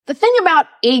The thing about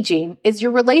aging is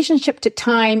your relationship to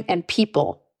time and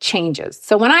people changes.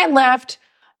 So when I left,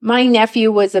 my nephew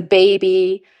was a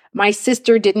baby. My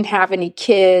sister didn't have any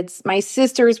kids. My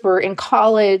sisters were in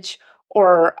college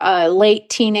or a late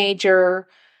teenager.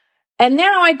 And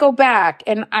now I go back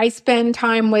and I spend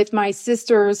time with my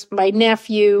sisters, my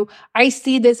nephew. I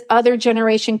see this other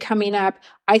generation coming up.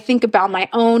 I think about my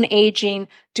own aging.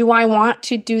 Do I want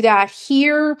to do that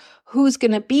here? Who's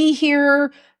going to be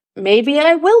here? Maybe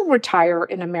I will retire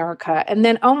in America. And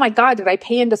then, oh my God, did I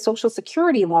pay into Social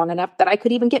Security long enough that I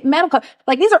could even get medical?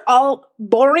 Like, these are all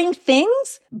boring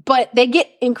things, but they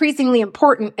get increasingly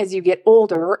important as you get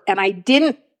older. And I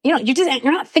didn't, you're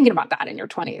not thinking about that in your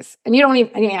 20s. And you don't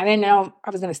even, I didn't know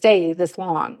I was going to stay this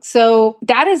long. So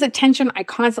that is a tension I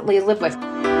constantly live with.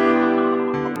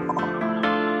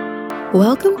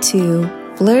 Welcome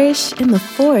to Flourish in the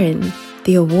Foreign,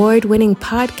 the award-winning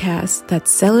podcast that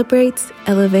celebrates,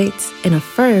 elevates, and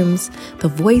affirms the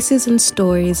voices and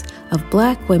stories of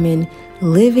Black women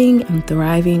living and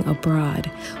thriving abroad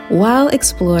while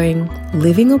exploring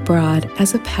living abroad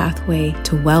as a pathway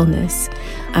to wellness.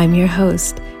 I'm your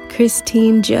host,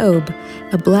 Christine Job,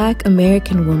 a Black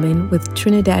American woman with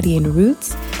Trinidadian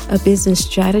roots, a business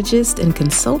strategist and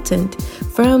consultant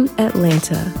from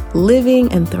Atlanta,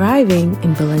 living and thriving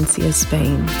in Valencia,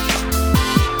 Spain.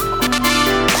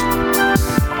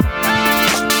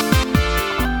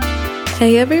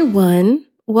 Hey everyone,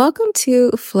 welcome to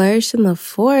Flourish in the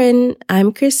Foreign.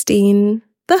 I'm Christine,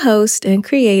 the host and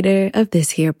creator of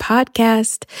this here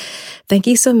podcast. Thank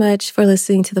you so much for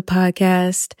listening to the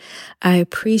podcast. I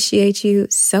appreciate you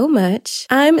so much.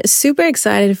 I'm super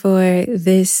excited for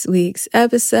this week's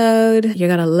episode. You're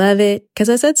going to love it because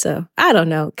I said so. I don't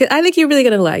know. I think you're really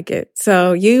going to like it.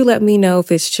 So you let me know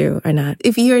if it's true or not.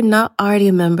 If you're not already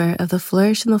a member of the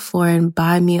Flourish in the Foreign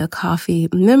Buy Me a Coffee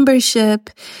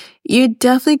membership, you're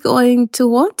definitely going to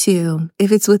want to.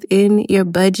 If it's within your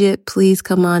budget, please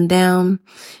come on down.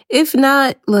 If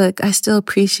not, look, I still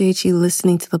appreciate you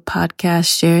listening to the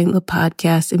podcast, sharing the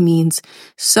podcast. It means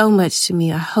so much to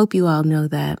me. I hope you all know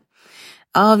that.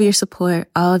 All of your support,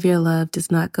 all of your love does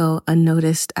not go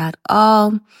unnoticed at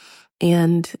all.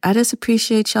 And I just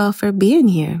appreciate y'all for being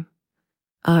here.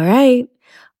 All right,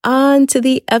 on to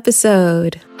the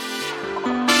episode.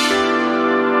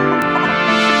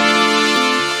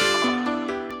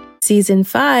 Season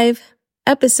 5,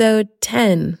 Episode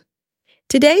 10.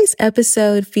 Today's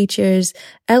episode features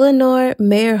Eleanor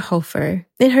Mayrhofer.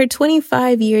 In her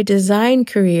 25-year design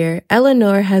career,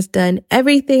 Eleanor has done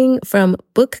everything from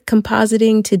book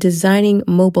compositing to designing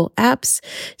mobile apps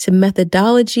to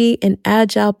methodology and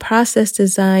agile process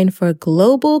design for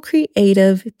global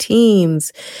creative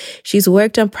teams. She's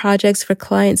worked on projects for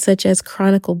clients such as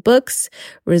Chronicle Books,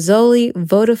 Rizzoli,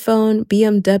 Vodafone,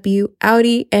 BMW,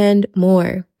 Audi, and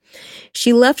more.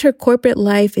 She left her corporate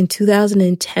life in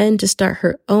 2010 to start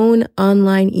her own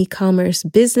online e-commerce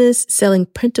business selling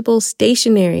printable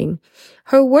stationery.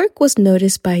 Her work was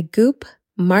noticed by Goop,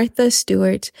 Martha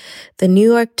Stewart, the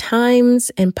New York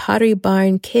Times, and Pottery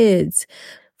Barn Kids.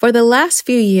 For the last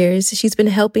few years, she's been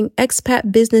helping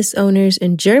expat business owners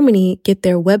in Germany get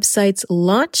their websites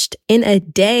launched in a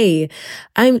day.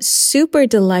 I'm super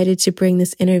delighted to bring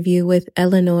this interview with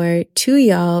Eleanor to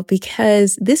y'all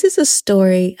because this is a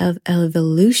story of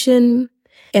evolution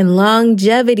and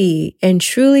longevity and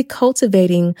truly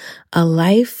cultivating a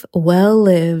life well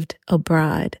lived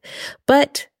abroad.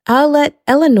 But I'll let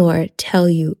Eleanor tell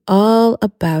you all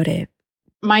about it.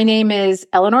 My name is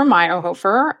Eleanor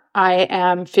Mayrhofer. I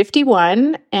am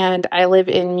 51 and I live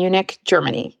in Munich,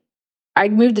 Germany. I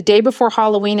moved the day before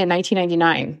Halloween in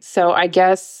 1999. So I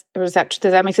guess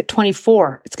that makes it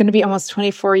 24. It's going to be almost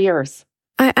 24 years.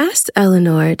 I asked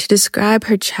Eleanor to describe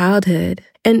her childhood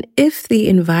and if the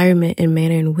environment and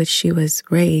manner in which she was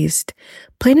raised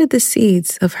planted the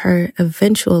seeds of her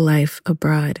eventual life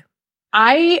abroad.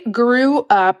 I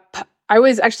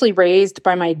was actually raised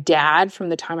by my dad from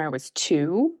the time I was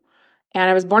 2. And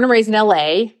I was born and raised in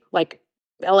LA, like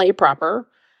LA proper.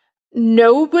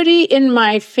 Nobody in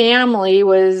my family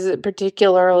was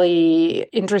particularly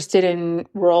interested in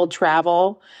world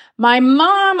travel. My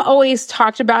mom always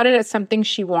talked about it as something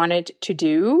she wanted to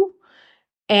do.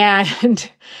 And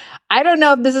I don't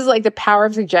know if this is like the power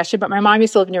of suggestion, but my mom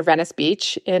used to live near Venice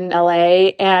Beach in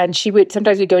LA. And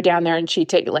sometimes we'd go down there and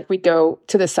we'd go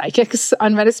to the psychics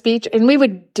on Venice Beach and we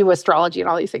would do astrology and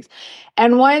all these things.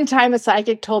 And one time a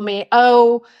psychic told me,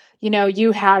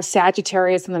 you have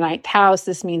Sagittarius in the 9th house.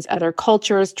 This means other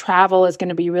cultures. Travel is going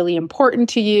to be really important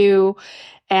to you.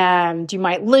 And you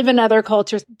might live in other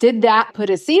cultures. Did that put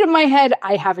a seed in my head?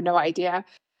 I have no idea.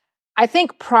 I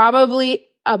think probably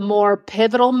a more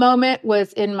pivotal moment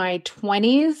was in my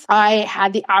 20s. I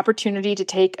had the opportunity to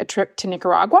take a trip to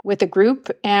Nicaragua with a group.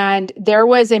 And there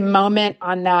was a moment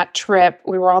on that trip.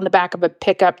 We were on the back of a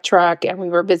pickup truck and we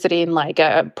were visiting like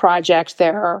a project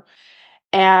there.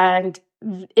 And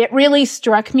it really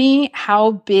struck me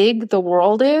how big the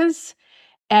world is.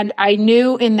 And I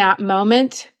knew in that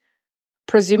moment,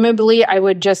 presumably I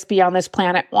would just be on this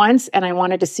planet once, and I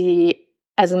wanted to see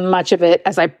as much of it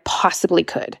as I possibly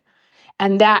could.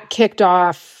 And that kicked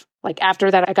off, like after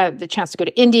that, I got the chance to go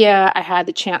to India. I had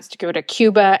the chance to go to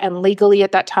Cuba. And legally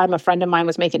at that time, a friend of mine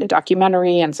was making a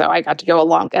documentary. And so I got to go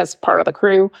along as part of the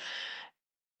crew.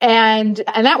 And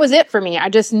that was it for me. I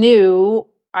just knew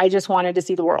I just wanted to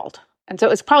see the world. And so it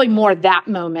was probably more that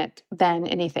moment than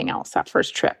anything else, that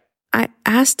first trip. I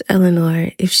asked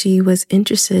Eleanor if she was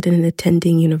interested in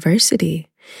attending university.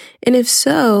 And if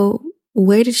so,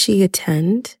 where did she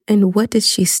attend and what did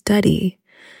she study?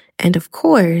 And of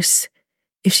course,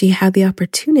 if she had the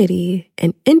opportunity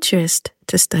and interest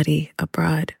to study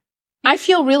abroad. I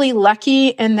feel really lucky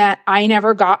in that I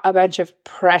never got a bunch of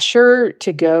pressure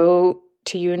to go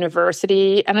to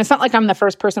university. And it's not like I'm the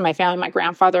first person in my family. My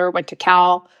grandfather went to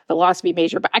Cal, the philosophy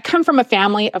major, but I come from a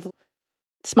family of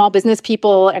small business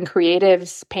people and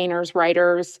creatives, painters,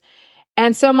 writers.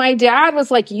 And so my dad was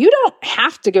like, you don't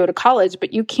have to go to college,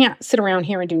 but you can't sit around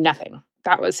here and do nothing.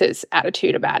 That was his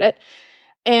attitude about it.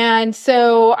 And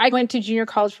so I went to junior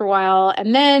college for a while.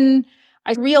 And then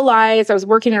I realized I was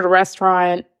working at a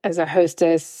restaurant as a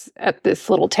hostess at this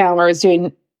little town where I was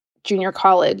doing junior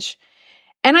college.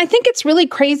 And I think it's really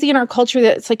crazy in our culture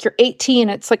that it's like you're 18.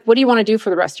 It's like, what do you want to do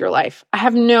for the rest of your life? I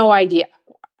have no idea.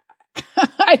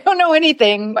 I don't know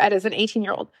anything as an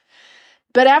 18-year-old.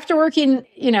 But after working,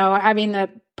 having the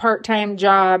part-time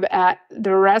job at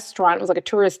the restaurant, it was like a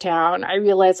tourist town, I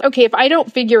realized, okay, if I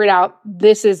don't figure it out,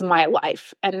 this is my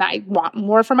life and I want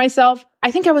more for myself.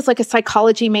 I think I was like a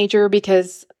psychology major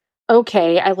because,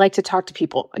 okay, I like to talk to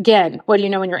people. Again, what do you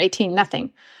know when you're 18?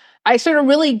 Nothing. I sort of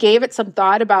really gave it some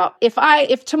thought about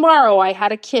if tomorrow I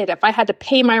had a kid, if I had to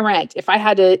pay my rent, if I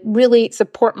had to really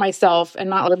support myself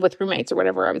and not live with roommates or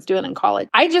whatever I was doing in college,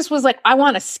 I just was like, I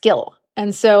want a skill.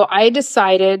 And so I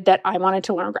decided that I wanted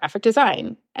to learn graphic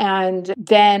design. And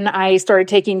then I started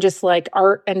taking just like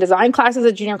art and design classes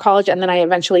at junior college. And then I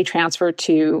eventually transferred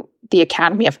to the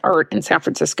Academy of Art in San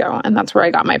Francisco. And that's where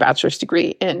I got my bachelor's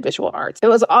degree in visual arts. It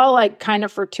was all like kind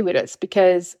of fortuitous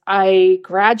because I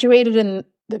graduated in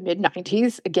the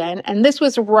mid-90s again. And this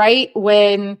was right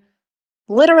when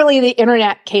literally the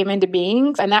internet came into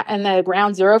being. And the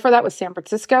ground zero for that was San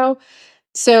Francisco.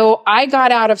 So I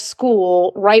got out of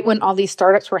school right when all these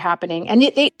startups were happening. And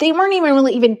they weren't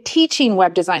even teaching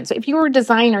web design. So if you were a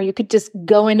designer, you could just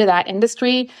go into that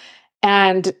industry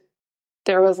and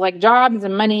there was like jobs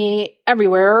and money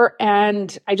everywhere.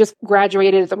 And I just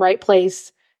graduated at the right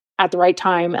place at the right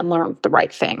time and learned the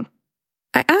right thing.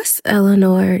 I asked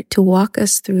Eleanor to walk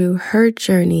us through her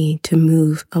journey to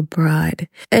move abroad.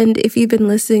 And if you've been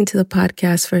listening to the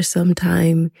podcast for some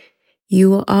time, you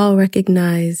will all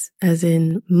recognize, as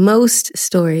in most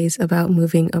stories about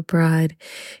moving abroad,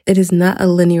 it is not a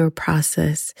linear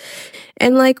process.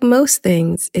 And like most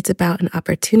things, it's about an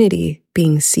opportunity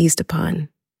being seized upon.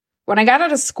 When I got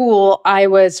out of school, I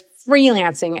was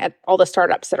freelancing at all the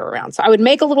startups that are around. So I would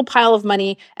make a little pile of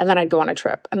money and then I'd go on a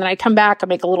trip. And then I'd come back and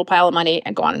make a little pile of money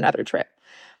and go on another trip.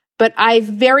 But I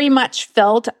very much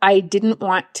felt I didn't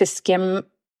want to skim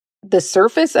the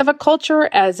surface of a culture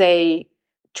as a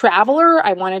traveler.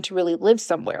 I wanted to really live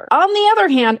somewhere. On the other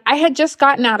hand, I had just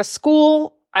gotten out of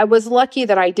school. I was lucky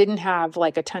that I didn't have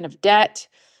like a ton of debt,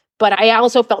 but I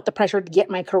also felt the pressure to get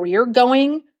my career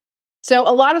going. So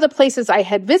a lot of the places I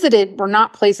had visited were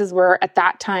not places where at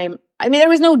that time, there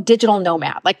was no digital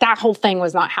nomad. Like that whole thing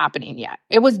was not happening yet.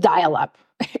 It was dial-up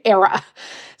era.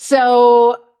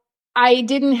 So I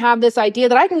didn't have this idea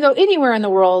that I can go anywhere in the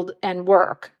world and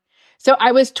work. So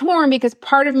I was torn because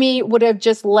part of me would have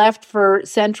just left for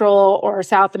Central or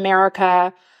South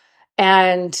America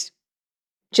and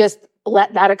just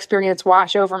let that experience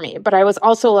wash over me. But I was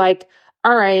also like,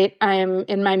 all right, I'm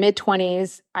in my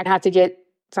mid-20s. I'd have to get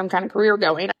some kind of career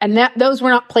going. And those were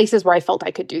not places where I felt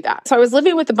I could do that. So I was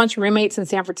living with a bunch of roommates in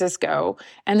San Francisco,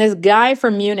 and this guy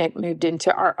from Munich moved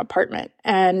into our apartment.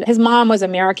 And his mom was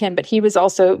American, but he was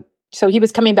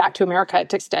coming back to America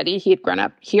to study. He had grown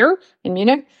up here in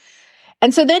Munich.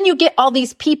 And so then you get all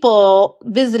these people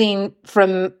visiting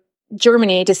from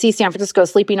Germany to see San Francisco,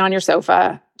 sleeping on your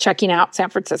sofa, checking out San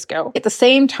Francisco. At the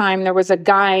same time, there was a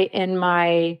guy in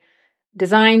my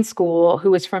design school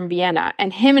who was from Vienna,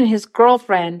 and him and his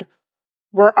girlfriend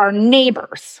were our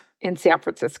neighbors. in San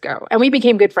Francisco. And we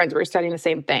became good friends. We were studying the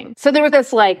same thing. So there was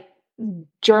this like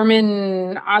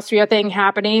German Austria thing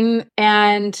happening.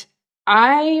 And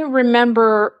I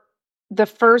remember the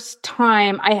first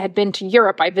time I had been to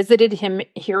Europe, I visited him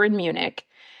here in Munich.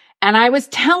 And I was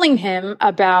telling him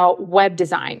about web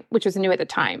design, which was new at the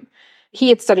time. He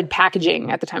had studied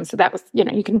packaging at the time. So that was,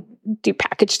 you can do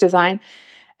package design.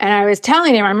 And I was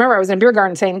telling him, I remember I was in a beer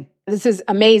garden saying, this is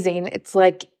amazing. It's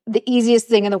like the easiest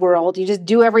thing in the world. You just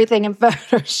do everything in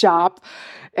Photoshop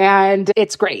and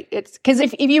it's great. It's because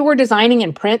if you were designing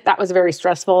in print, that was very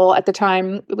stressful at the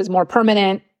time. It was more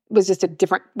permanent. It was just a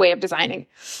different way of designing.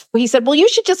 He said, well, you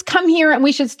should just come here and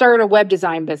we should start a web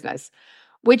design business,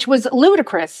 which was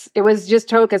ludicrous. It was just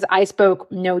totally because I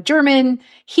spoke no German.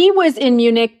 He was in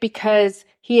Munich because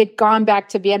he had gone back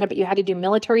to Vienna, but you had to do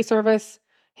military service.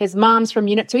 His mom's from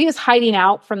Munich. So he was hiding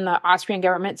out from the Austrian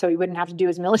government so he wouldn't have to do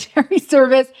his military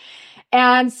service.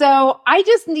 And so I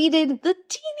just needed the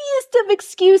teeniest of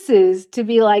excuses to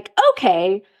be like,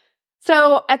 okay.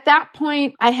 So at that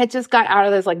point, I had just got out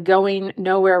of this like going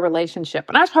nowhere relationship.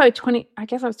 And I was probably 20, I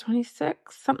guess I was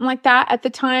 26, something like that at the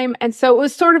time. And so it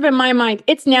was sort of in my mind,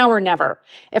 it's now or never.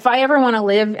 If I ever want to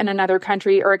live in another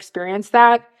country or experience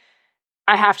that,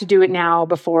 I have to do it now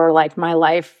before like my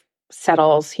life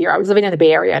settles here. I was living in the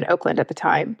Bay Area in Oakland at the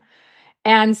time.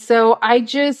 And so I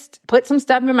just put some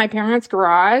stuff in my parents'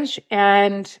 garage.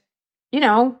 And,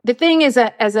 the thing is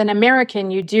that as an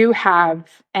American, you do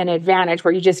have an advantage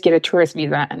where you just get a tourist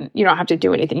visa and you don't have to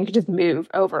do anything. You can just move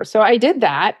over. So I did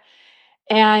that.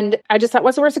 And I just thought,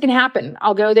 what's the worst that can happen?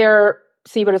 I'll go there,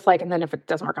 see what it's like. And then if it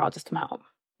doesn't work, I'll just come home.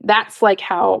 That's like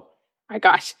how I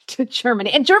got to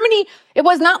Germany. And Germany, it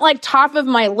was not like top of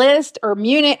my list or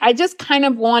Munich. I just kind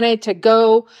of wanted to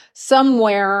go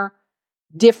somewhere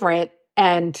different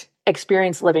and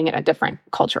experience living in a different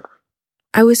culture.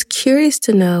 I was curious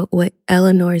to know what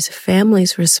Eleanor's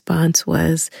family's response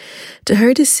was to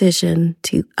her decision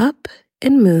to up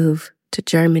and move to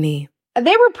Germany.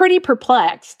 They were pretty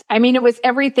perplexed. I mean, it was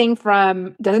everything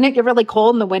from, doesn't it get really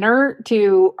cold in the winter,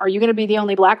 to, are you going to be the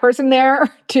only Black person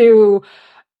there, to,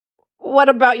 what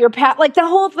about your pet? Like the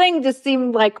whole thing just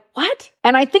seemed like, what?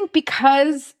 And I think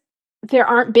because there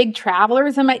aren't big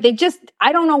travelers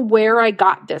I don't know where I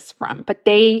got this from, but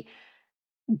they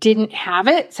didn't have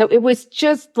it. So it was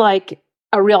just like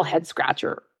a real head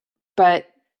scratcher, but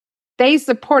they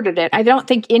supported it.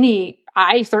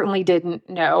 I certainly didn't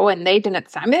know, and they didn't.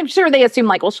 I'm sure they assumed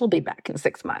like, well, she'll be back in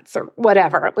 6 months or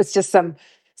whatever. It was just some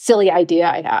silly idea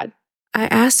I had. I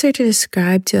asked her to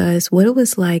describe to us what it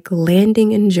was like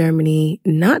landing in Germany,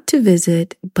 not to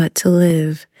visit, but to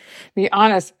live. To be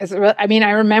honest,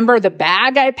 I remember the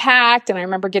bag I packed, and I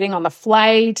remember getting on the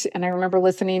flight, and I remember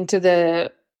listening to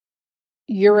the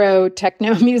Euro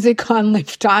techno music on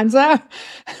Lufthansa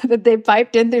that they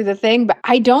piped in through the thing. But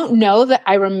I don't know that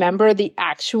I remember the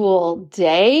actual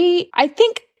day. I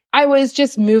think I was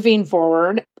just moving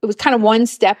forward. It was kind of one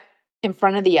step in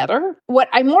front of the other. What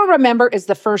I more remember is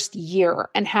the first year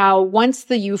and how once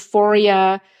the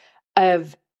euphoria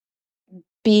of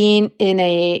being in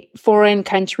a foreign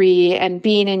country and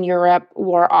being in Europe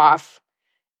wore off,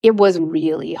 it was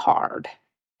really hard.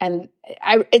 And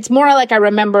it's more like I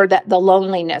remember that the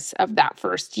loneliness of that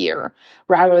first year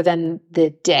rather than the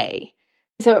day.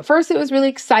 So at first it was really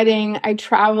exciting. I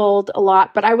traveled a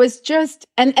lot, but I was just,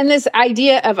 and this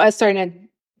idea of us starting a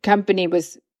company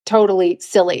was totally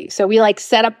silly. So we like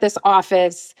set up this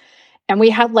office and we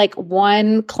had like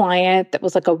one client that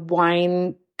was like a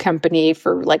wine company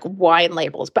for like wine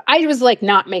labels, but I was like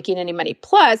not making any money.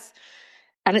 Plus,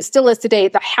 and it still is today,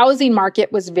 the housing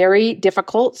market was very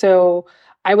difficult. So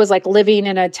I was like living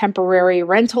in a temporary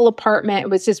rental apartment. It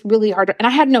was just really hard. And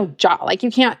I had no job. Like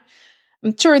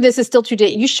I'm sure this is still true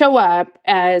today. You show up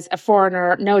as a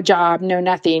foreigner, no job, no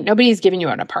nothing. Nobody's giving you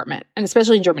an apartment. And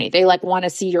especially in Germany, they like want to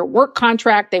see your work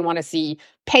contract. They want to see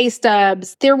pay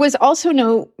stubs. There was also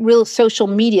no real social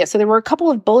media. So there were a couple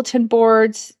of bulletin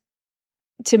boards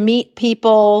to meet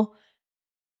people.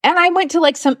 And I went to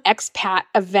like some expat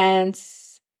events.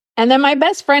 And then my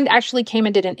best friend actually came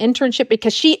and did an internship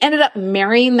because she ended up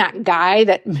marrying that guy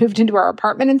that moved into our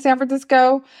apartment in San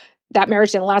Francisco. That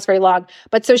marriage didn't last very long.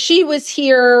 But so she was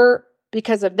here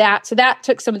because of that. So that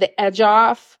took some of the edge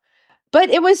off. But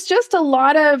it was just a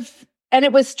lot of, and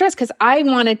it was stress because I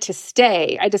wanted to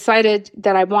stay. I decided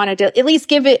that I wanted to at least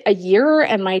give it a year,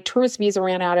 and my tourist visa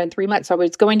ran out in 3 months. So I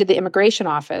was going to the immigration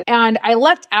office and I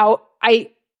left out,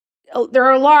 there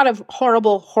are a lot of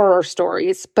horror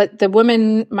stories, but the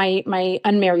woman, my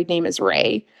unmarried name is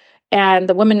Ray, and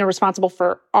the women responsible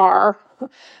for R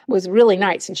was really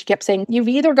nice. And she kept saying, you've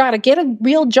either got to get a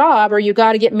real job or you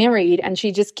got to get married. And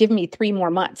she just gave me 3 more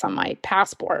months on my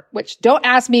passport, which don't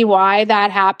ask me why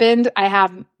that happened. I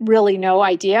have really no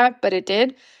idea, but it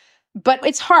did. But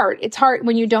it's hard. It's hard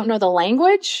when you don't know the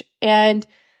language. And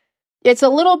it's a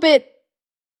little bit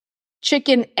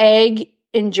chicken egg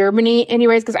in Germany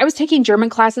anyways, because I was taking German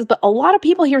classes, but a lot of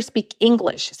people here speak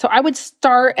English. So I would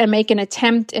start and make an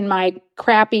attempt in my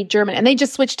crappy German, and they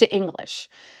just switched to English.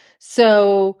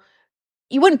 So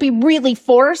you wouldn't be really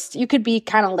forced. You could be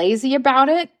kind of lazy about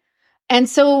it. And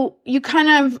so you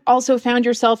kind of also found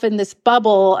yourself in this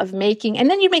bubble of making, and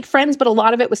then you make friends, but a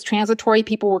lot of it was transitory.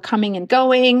 People were coming and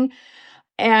going.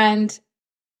 And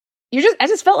I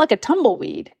just felt like a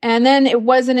tumbleweed. And then it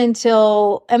wasn't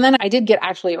until, and then I did get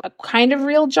actually a kind of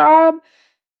real job,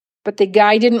 but the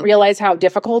guy didn't realize how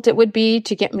difficult it would be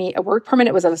to get me a work permit.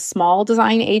 It was at a small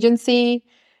design agency.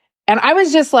 And I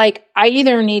was just like, I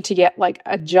either need to get like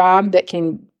a job that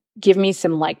can give me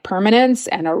some like permanence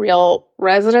and a real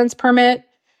residence permit,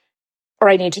 or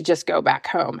I need to just go back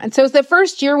home. And so the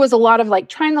first year was a lot of like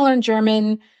trying to learn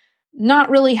German, not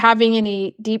really having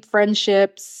any deep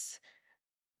friendships,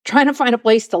 trying to find a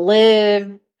place to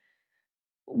live,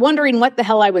 wondering what the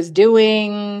hell I was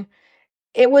doing.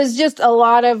 It was just a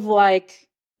lot of like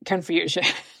confusion.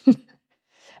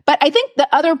 But I think the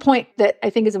other point that I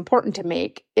think is important to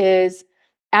make is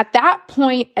at that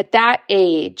point, at that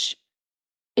age,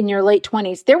 in your late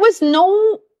 20s, there was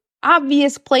no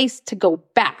obvious place to go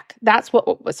back. That's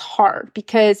what was hard,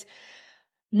 because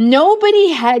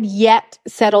nobody had yet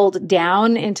settled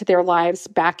down into their lives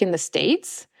back in the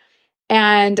States.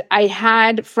 And I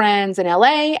had friends in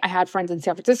LA, I had friends in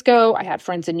San Francisco, I had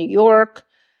friends in New York.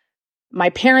 My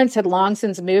parents had long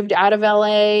since moved out of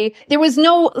LA. There was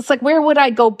it's like, where would I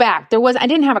go back? I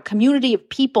didn't have a community of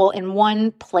people in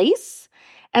one place.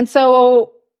 And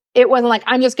so it wasn't like,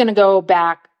 I'm just going to go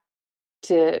back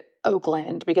to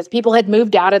Oakland, because people had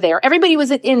moved out of there. Everybody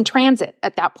was in transit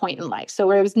at that point in life. So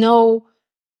there was no,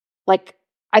 like,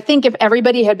 I think if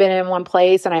everybody had been in one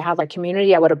place and I had like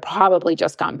community, I would have probably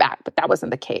just gone back, but that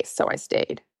wasn't the case. So I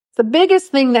stayed. The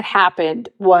biggest thing that happened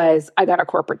was I got a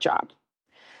corporate job,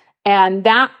 and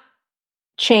that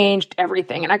changed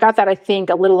everything. And I got that, I think,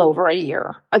 a little over a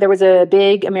year. There was a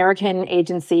big American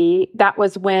agency. That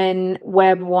was when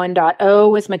Web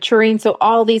 1.0 was maturing. So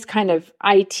all these kind of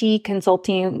IT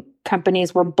consulting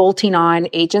companies were bolting on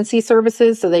agency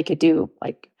services so they could do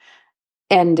like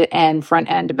end-to-end,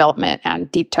 front-end development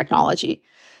and deep technology.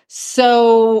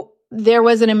 So there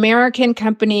was an American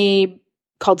company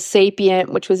called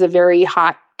Sapient, which was a very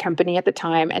hot company at the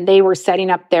time, and they were setting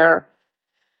up their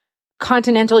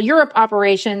continental Europe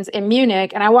operations in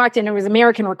Munich. And I walked in, there was an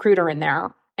American recruiter in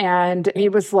there. And he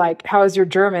was like, how's your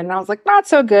German? And I was like, not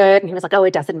so good. And he was like, oh,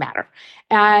 it doesn't matter.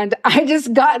 And I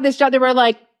just got this job.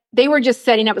 They were just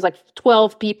setting up, it was like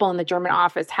 12 people in the German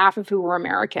office, half of who were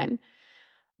American.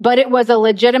 But it was a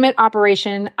legitimate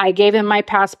operation. I gave him my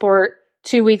passport.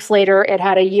 2 weeks later, it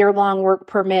had a year-long work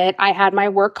permit. I had my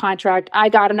work contract. I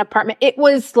got an apartment. It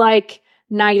was like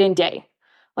night and day,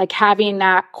 like having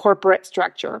that corporate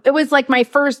structure. It was like my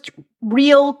first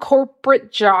real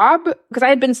corporate job, because I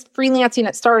had been freelancing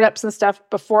at startups and stuff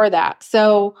before that.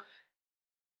 So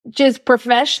just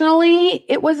professionally,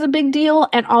 it was a big deal.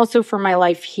 And also for my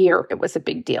life here, it was a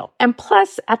big deal. And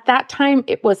plus, at that time,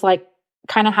 it was like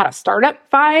kind of had a startup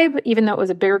vibe, even though it was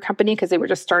a bigger company, because they were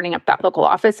just starting up that local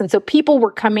office. And so people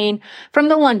were coming from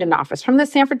the London office, from the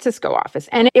San Francisco office.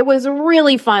 And it was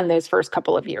really fun those first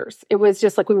couple of years. It was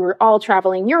just like we were all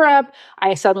traveling Europe.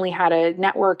 I suddenly had a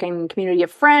network and community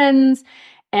of friends.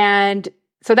 And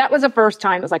so that was the first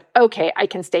time it was like, okay, I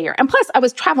can stay here. And plus I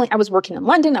was traveling. I was working in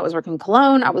London. I was working in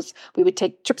Cologne. We would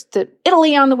take trips to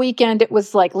Italy on the weekend. It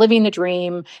was like living the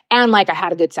dream. And like I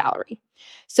had a good salary.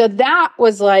 So that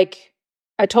was like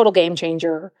a total game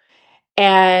changer.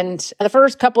 And the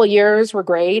first couple of years were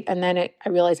great. And then I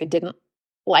realized I didn't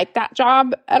like that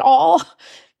job at all.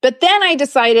 But then I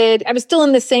decided, I was still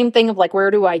in the same thing of like, where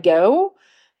do I go?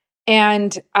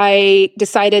 And I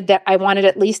decided that I wanted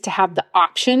at least to have the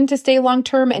option to stay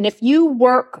long-term. And if you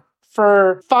work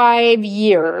for 5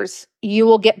 years, you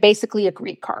will get basically a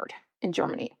green card in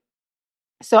Germany.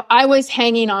 So I was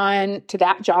hanging on to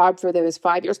that job for those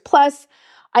 5 years. Plus,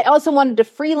 I also wanted to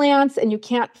freelance, and you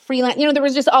can't freelance. There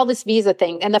was just all this visa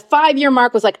thing. And the 5-year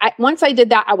mark was like, once I did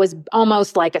that, I was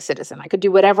almost like a citizen. I could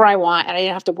do whatever I want, and I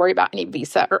didn't have to worry about any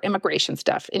visa or immigration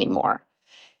stuff anymore.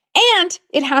 And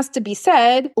it has to be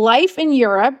said, life in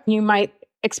Europe, you might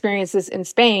experience this in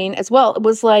Spain as well. It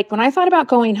was like, when I thought about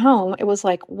going home, it was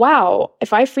like, wow,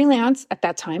 if I freelance at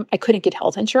that time, I couldn't get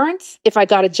health insurance. If I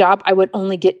got a job, I would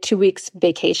only get 2 weeks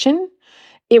vacation.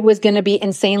 it was going to be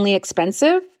insanely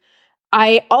expensive.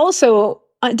 I also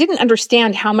didn't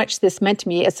understand how much this meant to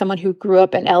me as someone who grew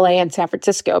up in LA and San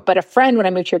Francisco. But a friend, when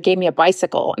I moved here, gave me a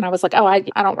bicycle. And I was like, oh, I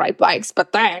don't ride bikes,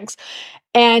 but thanks.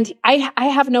 And I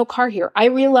have no car here. I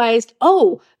realized,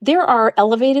 oh, there are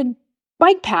elevated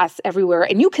bike paths everywhere,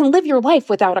 and you can live your life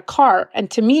without a car.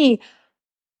 And to me,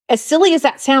 as silly as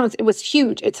that sounds, it was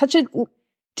huge. It's such a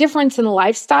difference in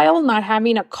lifestyle, not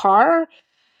having a car.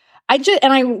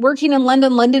 I'm working in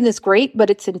London. London is great, but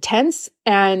it's intense.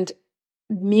 And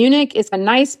Munich is a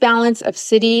nice balance of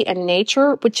city and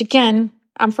nature, which again,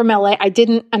 I'm from LA. I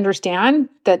didn't understand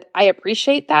that. I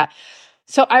appreciate that.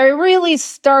 So I really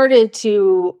started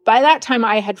by that time,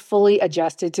 I had fully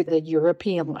adjusted to the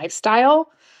European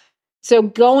lifestyle. So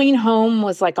going home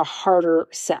was like a harder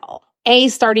sell.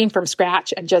 Starting from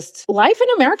scratch, and just life in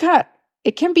America,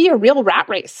 it can be a real rat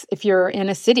race if you're in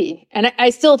a city. And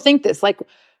I still think this, like,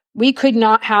 we could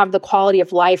not have the quality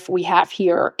of life we have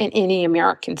here in any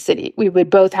American city. We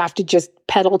would both have to just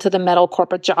pedal to the metal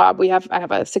corporate job. I have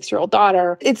a 6-year-old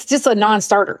daughter. It's just a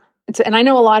non-starter. And I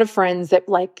know a lot of friends that,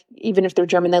 like, even if they're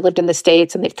German, they lived in the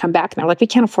States and they've come back and they're like, we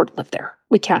can't afford to live there.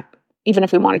 We can't. Even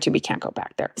if we wanted to, we can't go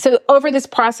back there. So over this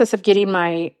process of getting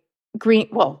my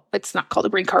it's not called a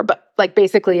green card, but like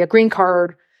basically a green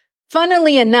card,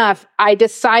 funnily enough, I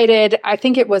decided, I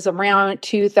think it was around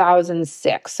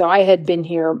 2006. So I had been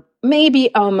here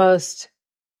maybe almost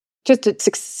just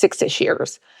six-ish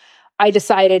years. I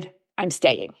decided I'm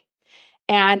staying.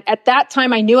 And at that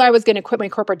time, I knew I was going to quit my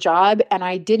corporate job, and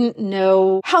I didn't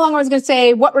know how long I was going to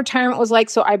stay, what retirement was like.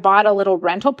 So I bought a little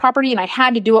rental property, and I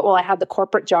had to do it while I had the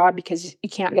corporate job because you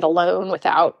can't get a loan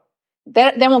without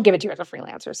that. They won't give it to you as a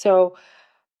freelancer. So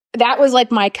that was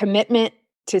like my commitment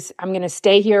to, I'm going to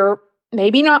stay here,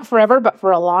 maybe not forever, but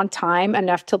for a long time,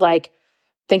 enough to like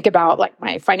think about like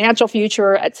my financial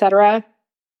future, et cetera.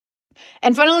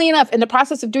 And funnily enough, in the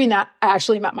process of doing that, I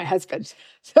actually met my husband.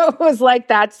 So it was like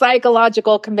that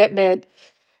psychological commitment.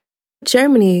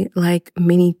 Germany, like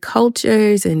many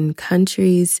cultures and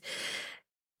countries,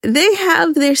 they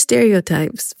have their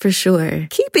stereotypes for sure.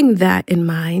 Keeping that in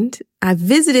mind, I've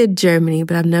visited Germany,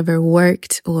 but I've never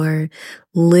worked or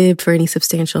lived for any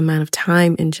substantial amount of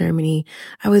time in Germany.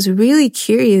 I was really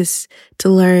curious to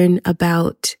learn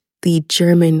about the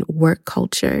German work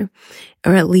culture,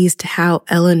 or at least how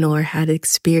Eleanor had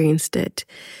experienced it.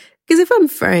 Because if I'm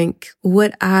frank,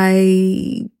 what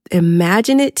I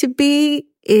imagine it to be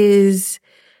is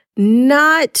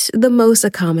not the most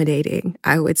accommodating,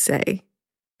 I would say.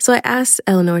 So I asked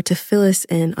Eleanor to fill us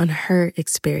in on her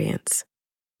experience.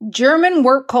 German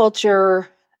work culture,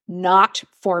 not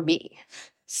for me.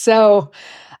 So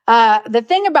the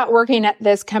thing about working at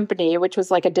this company, which was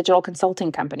like a digital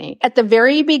consulting company, at the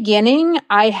very beginning,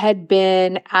 I had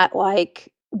been at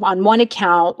like on one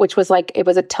account, which was like, it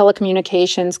was a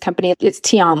telecommunications company. It's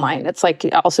T-Online. It's like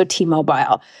also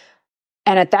T-Mobile.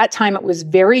 And at that time, it was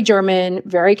very German,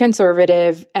 very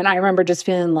conservative. And I remember just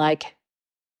feeling like,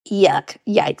 yuck,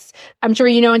 yikes. I'm sure,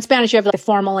 in Spanish, you have like the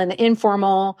formal and the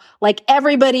informal. Like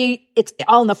everybody, it's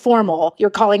all in the formal.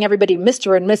 You're calling everybody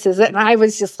Mr. and Mrs. And I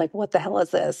was just like, what the hell is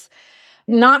this?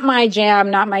 Not my jam,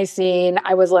 not my scene.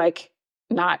 I was like,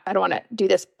 I don't want to do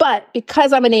this. But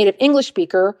because I'm a native English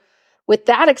speaker, with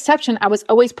that exception, I was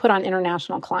always put on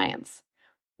international clients,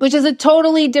 which is a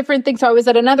totally different thing. So I was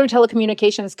at another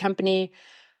telecommunications company,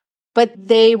 but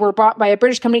they were bought by a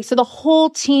British company. So the whole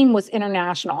team was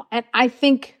international. And I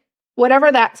think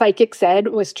whatever that psychic said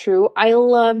was true. I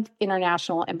love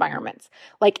international environments.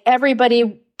 Like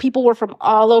people were from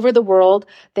all over the world.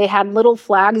 They had little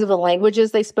flags of the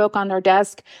languages they spoke on their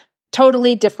desk.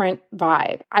 Totally different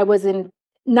vibe. I was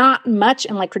not much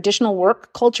in like traditional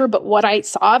work culture, but what I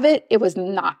saw of it, it was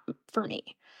not for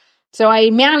me. So I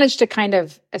managed to kind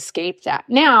of escape that.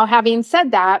 Now, having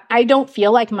said that, I don't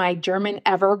feel like my German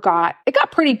it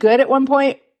got pretty good at one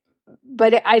point,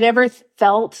 but I never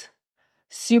felt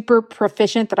super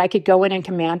proficient that I could go in and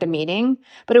command a meeting.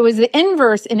 But it was the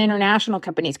inverse in international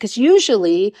companies, because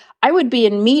usually I would be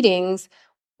in meetings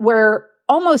where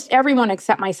almost everyone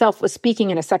except myself was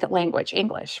speaking in a second language,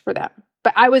 English for them.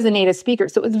 But I was a native speaker.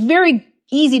 So it was very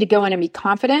easy to go in and be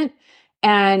confident,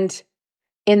 and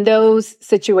in those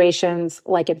situations,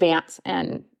 like advance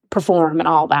and perform and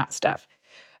all that stuff.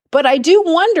 But I do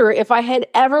wonder if I had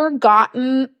ever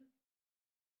gotten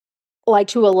like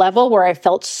to a level where I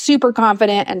felt super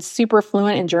confident and super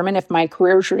fluent in German, if my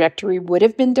career trajectory would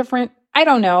have been different. I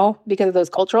don't know, because of those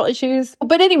cultural issues.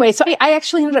 But anyway, so I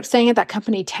actually ended up staying at that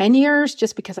company 10 years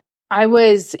just because I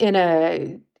was in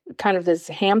a kind of this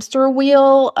hamster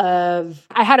wheel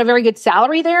I had a very good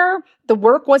salary there. The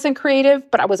work wasn't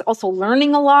creative, but I was also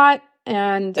learning a lot.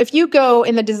 And if you go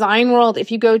in the design world,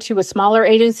 if you go to a smaller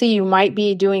agency, you might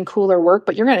be doing cooler work,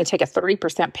 but you're going to take a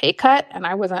 30% pay cut. And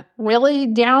I wasn't really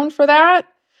down for that.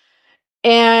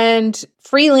 And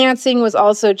freelancing was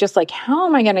also just like, how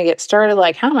am I going to get started?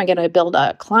 Like, how am I going to build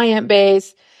a client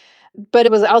base? But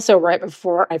it was also right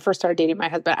before I first started dating my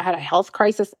husband. I had a health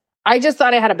crisis. I just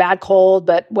thought I had a bad cold,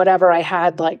 but whatever. I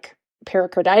had like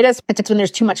pericarditis. It's when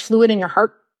there's too much fluid in your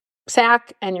heart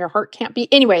sac and your heart can't beat.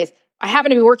 Anyways, I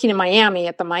happened to be working in Miami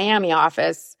at the Miami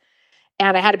office,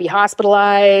 and I had to be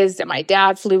hospitalized, and my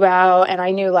dad flew out, and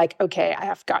I knew like, okay, I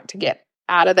have got to get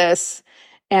out of this.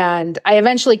 And I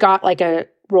eventually got like a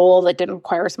role that didn't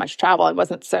require as much travel. It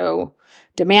wasn't so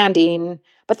demanding,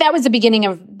 but that was the beginning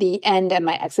of the end and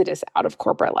my exodus out of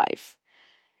corporate life.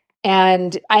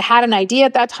 And I had an idea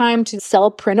at that time to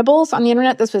sell printables on the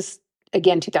internet. This was,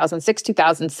 again, 2006,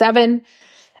 2007.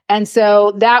 And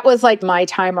so that was like my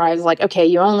time where I was like, okay,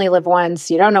 you only live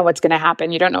once. You don't know what's going to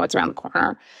happen. You don't know what's around the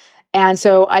corner. And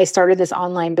so I started this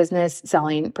online business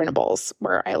selling printables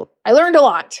where I learned a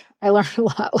lot.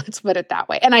 Let's put it that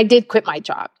way. And I did quit my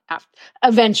job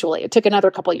eventually. It took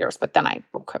another couple of years, but then I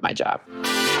quit my job.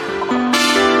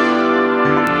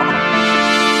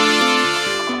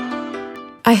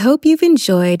 I hope you've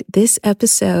enjoyed this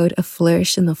episode of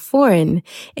Flourish in the Foreign.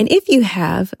 And if you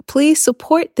have, please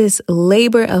support this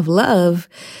labor of love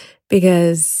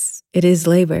because it is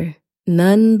labor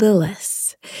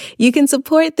nonetheless. You can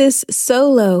support this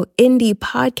solo indie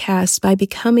podcast by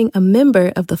becoming a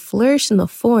member of the Flourish in the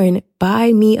Foreign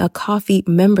Buy Me a Coffee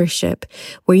membership,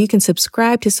 where you can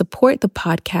subscribe to support the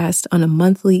podcast on a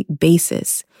monthly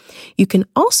basis. You can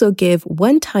also give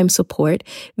one-time support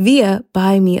via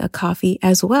Buy Me a Coffee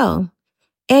as well.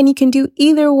 And you can do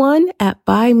either one at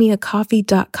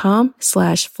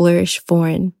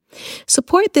buymeacoffee.com/flourishforeign.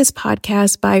 Support this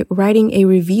podcast by writing a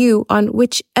review on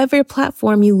whichever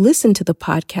platform you listen to the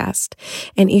podcast.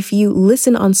 And if you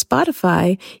listen on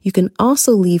Spotify, you can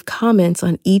also leave comments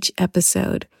on each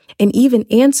episode and even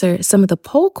answer some of the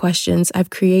poll questions I've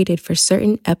created for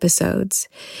certain episodes.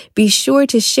 Be sure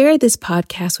to share this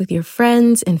podcast with your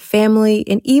friends and family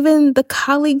and even the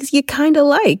colleagues you kind of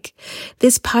like.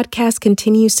 This podcast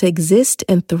continues to exist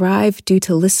and thrive due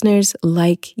to listeners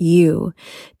like you.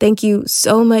 Thank you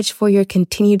so much for your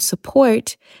continued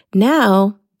support.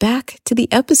 Now, back to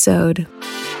the episode.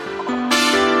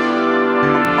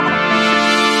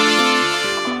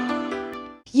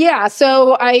 Yeah,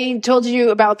 so I told you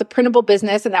about the printable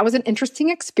business, and that was an interesting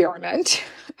experiment.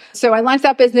 So I launched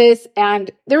that business,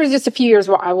 and there was just a few years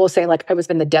where I will say, like, I was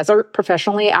in the desert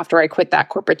professionally after I quit that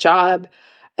corporate job.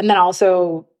 And then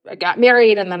also I got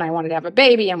married, and then I wanted to have a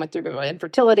baby and went through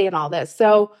infertility and all this.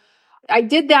 So I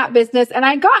did that business, and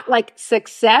I got like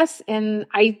success, and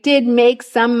I did make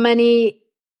some money,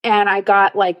 and I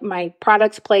got like my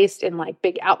products placed in like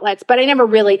big outlets, but I never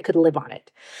really could live on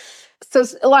it. So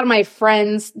a lot of my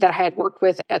friends that I had worked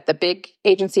with at the big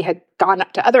agency had gone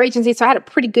up to other agencies. So I had a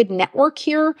pretty good network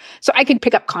here. So I could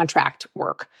pick up contract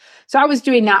work. So I was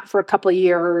doing that for a couple of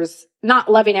years,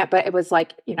 not loving it, but it was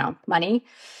like, money.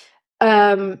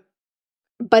 But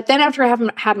then after I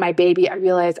had my baby, I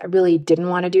realized I really didn't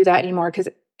want to do that anymore. Because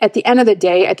at the end of the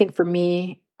day, I think for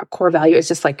me, a core value is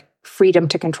just like freedom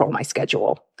to control my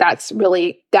schedule. That is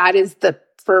the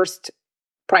first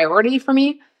priority for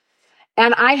me.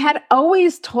 And I had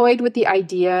always toyed with the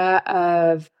idea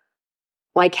of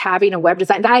like having a web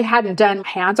design. I hadn't done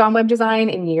hands-on web design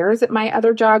in years at my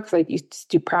other job because I used to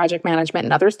do project management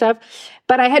and other stuff.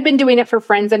 But I had been doing it for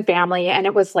friends and family, and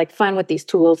it was like fun with these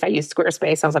tools. I used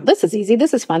Squarespace. I was like, this is easy.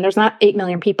 This is fun. There's not 8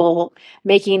 million people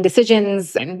making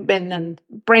decisions and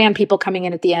brand people coming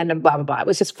in at the end and blah, blah, blah. It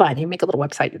was just fun. You make a little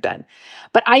website, you're done.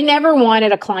 But I never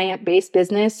wanted a client-based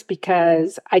business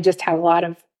because I just had a lot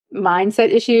of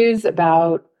mindset issues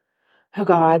about, oh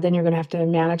God, then you're going to have to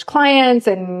manage clients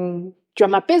and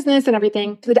drum up business and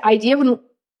everything. So the idea wouldn't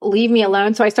leave me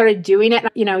alone. So I started doing it.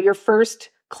 Your first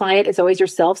client is always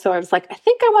yourself. So I was like, I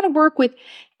think I want to work with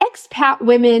expat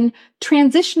women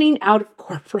transitioning out of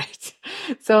corporate.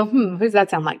 So, who does that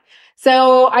sound like?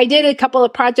 So I did a couple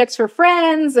of projects for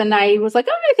friends, and I was like,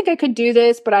 I think I could do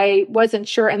this, but I wasn't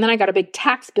sure. And then I got a big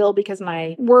tax bill because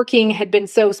my working had been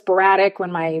so sporadic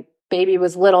when my baby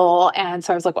was little. And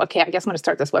so I was like, okay, I guess I'm going to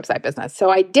start this website business. So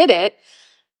I did it,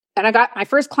 and I got my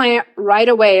first client right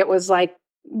away. It was like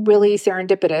really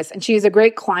serendipitous, and she's a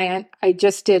great client. I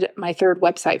just did my third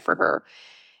website for her.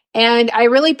 And I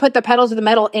really put the pedal to the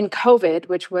metal in COVID,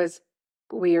 which was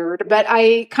weird. But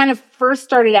I kind of first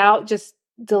started out just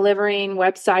delivering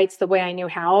websites the way I knew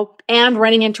how and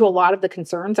running into a lot of the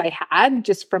concerns I had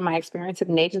just from my experience at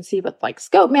an agency with like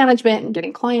scope management and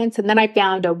getting clients. And then I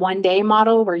found a 1-day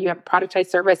model where you have a productized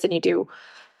service and you do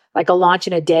like a launch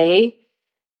in a day.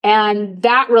 And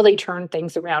that really turned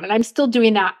things around. And I'm still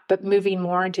doing that, but moving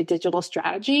more into digital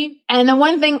strategy. And the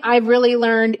one thing I've really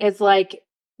learned is like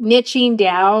niching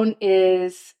down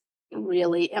is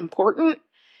really important.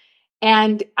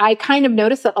 And I kind of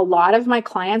noticed that a lot of my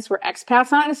clients were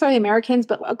expats, not necessarily Americans,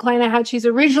 but a client I had, she's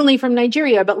originally from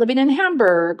Nigeria, but living in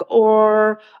Hamburg,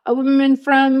 or a woman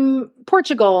from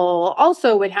Portugal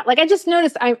also would have, like, I just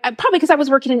noticed, I probably because I was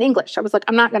working in English. I was like,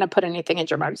 I'm not going to put anything in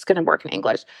German. I'm just going to work in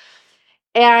English.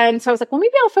 And so I was like, well,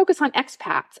 maybe I'll focus on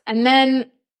expats. And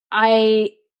then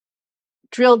I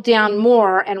drilled down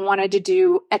more and wanted to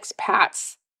do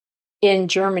expats in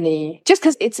Germany, just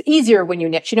because it's easier when you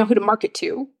niche, you know who to market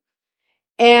to.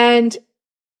 And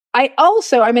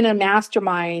I'm in a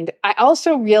mastermind. I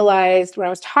also realized when I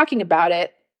was talking about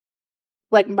it,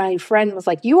 like my friend was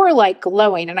like, you are like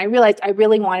glowing. And I realized I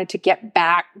really wanted to get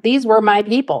back. These were my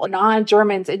people,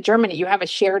 non-Germans in Germany. You have a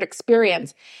shared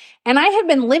experience. And I had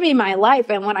been living my life.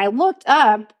 And when I looked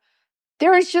up,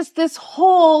 there is just this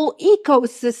whole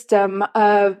ecosystem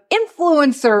of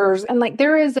influencers. And like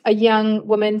there is a young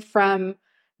woman from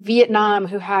Vietnam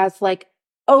who has like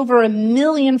over 1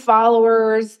 million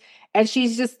followers. And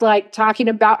she's just like talking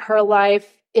about her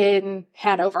life in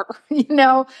Hanover,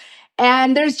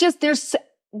 and there's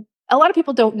a lot of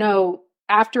people don't know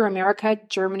after America,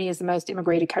 Germany is the most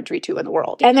immigrated country too in the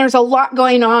world. And there's a lot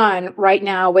going on right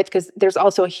now because there's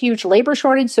also a huge labor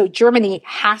shortage. So Germany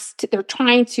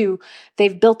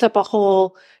they've built up a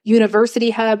whole university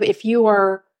hub. If you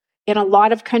are in a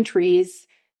lot of countries,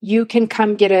 you can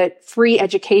come get a free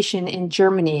education in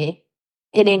Germany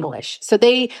in English. So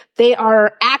they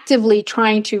are actively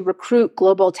trying to recruit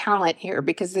global talent here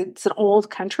because it's an old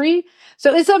country.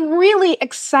 So it's a really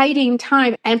exciting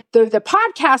time. And the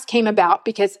podcast came about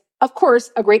because, of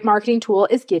course, a great marketing tool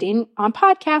is getting on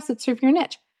podcasts that serve your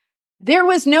niche.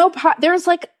 There's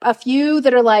like a few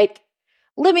that are like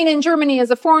living in Germany as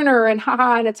a foreigner and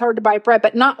and it's hard to buy bread,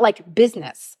 but not like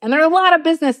business. And there are a lot of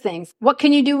business things. What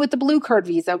can you do with the blue card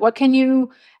visa?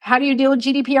 How do you deal with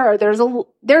GDPR?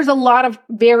 There's a lot of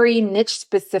very niche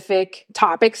specific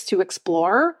topics to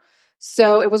explore.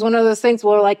 So it was one of those things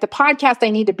where like the podcast I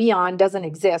need to be on doesn't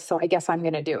exist. So I guess I'm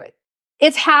going to do it.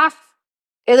 It's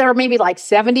there maybe like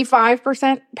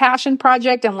 75% passion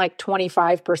project and like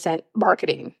 25%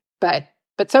 marketing. But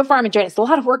so far I'm enjoying it. It's a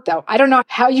lot of work though. I don't know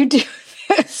how you do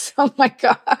this. Oh my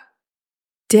God.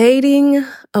 Dating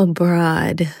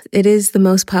abroad. It is the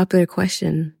most popular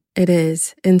question. It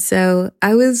is. And so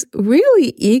I was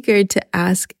really eager to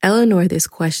ask Eleanor this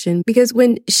question because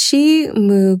when she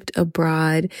moved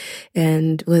abroad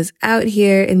and was out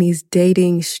here in these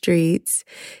dating streets,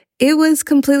 it was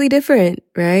completely different,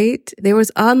 right? There was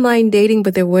online dating,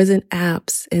 but there wasn't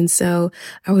apps. And so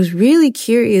I was really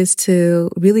curious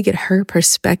to really get her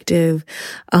perspective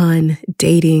on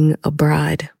dating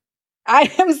abroad.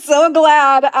 I am so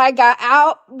glad I got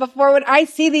out before. When I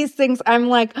see these things, I'm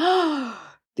like, oh,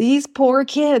 these poor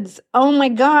kids. Oh my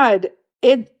God.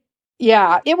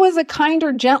 It was a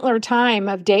kinder, gentler time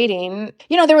of dating.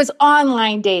 There was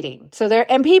online dating.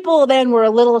 And people then were a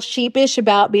little sheepish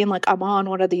about being like, I'm on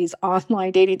one of these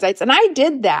online dating sites. And I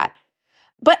did that.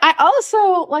 But I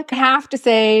also have to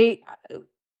say,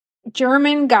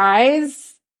 German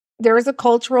guys, there is a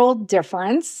cultural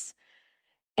difference.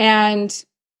 And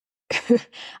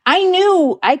I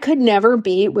knew I could never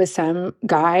be with some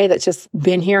guy that's just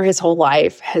been here his whole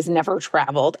life, has never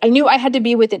traveled. I knew I had to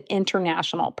be with an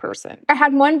international person. I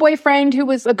had one boyfriend who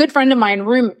was a good friend of mine,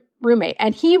 roommate,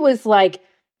 and he was like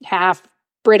half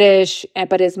British,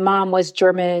 but his mom was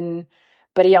German,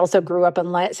 but he also grew up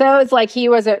in so it's like he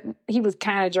was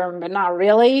kind of German, but not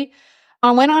really.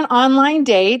 I went on online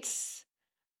dates,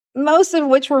 most of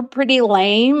which were pretty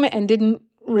lame and didn't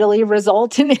really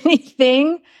result in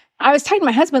anything. I was talking to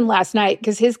my husband last night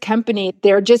because his company,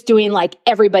 they're just doing like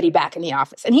everybody back in the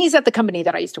office. And he's at the company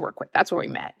that I used to work with. That's where we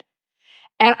met.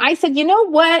 And I said, you know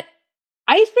what?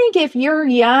 I think if you're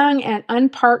young and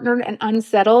unpartnered and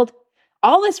unsettled,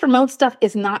 all this remote stuff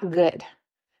is not good.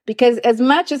 Because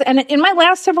and in my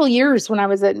last several years when I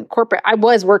was in corporate, I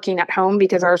was working at home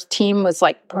because our team was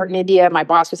like part in India. My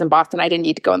boss was in Boston. I didn't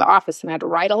need to go in the office and I had to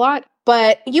write a lot.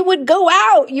 But you would go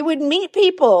out, you would meet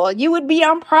people, you would be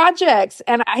on projects.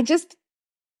 And I'm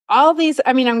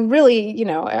really,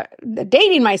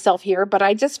 dating myself here, but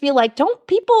I just feel like, aren't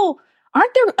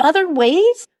there other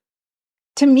ways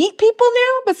to meet people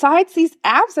now besides these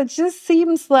apps? It just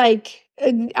seems like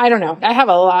I don't know. I have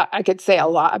a lot. I could say a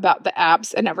lot about the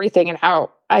apps and everything and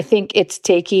how I think it's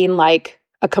taking like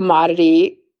a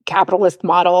commodity capitalist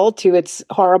model to its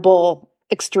horrible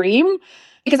extreme.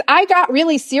 Because I got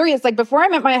really serious. Like before I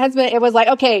met my husband, it was like,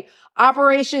 okay,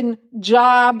 Operation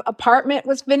Job Apartment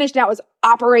was finished. Now it was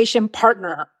Operation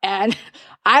Partner. And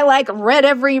I like read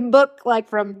every book, like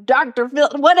from Dr. Phil,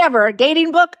 whatever,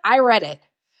 dating book, I read it.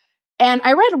 And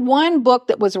I read one book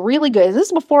that was really good. This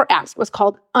is before apps. It was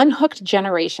called Unhooked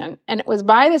Generation. And it was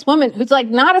by this woman who's like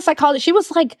not a psychologist. She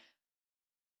was like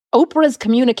Oprah's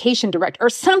communication director or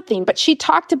something. But she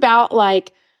talked about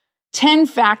like 10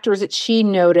 factors that she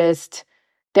noticed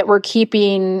that were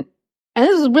keeping, and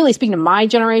this is really speaking to my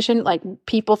generation, like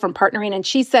people from partnering. And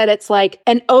she said it's like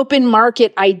an open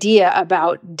market idea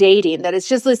about dating, that it's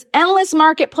just this endless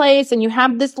marketplace and you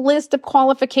have this list of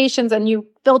qualifications and you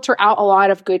filter out a lot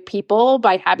of good people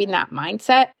by having that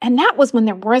mindset. And that was when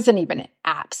there wasn't even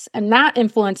apps. And that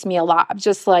influenced me a lot. I'm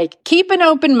just like, keep an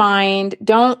open mind.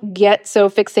 Don't get so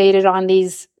fixated on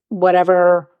these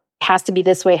whatever has to be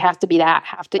this way, have to be that,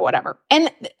 have to whatever. And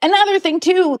another thing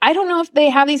too, I don't know if they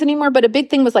have these anymore, but a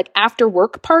big thing was like after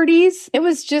work parties. It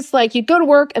was just like you'd go to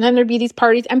work and then there'd be these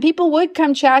parties and people would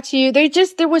come chat to you.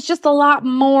 There was just a lot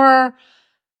more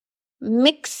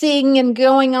mixing and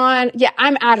going on. Yeah,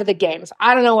 I'm out of the games.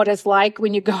 I don't know what it's like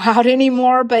when you go out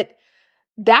anymore, but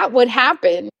that would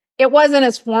happen. It wasn't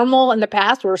as formal in the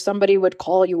past where somebody would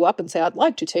call you up and say, I'd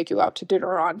like to take you out to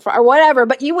dinner on Friday or whatever,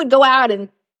 but you would go out and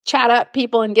chat up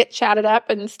people and get chatted up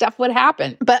and stuff would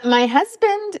happen. But my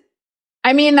husband,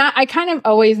 I mean, that I kind of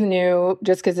always knew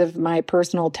just because of my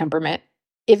personal temperament,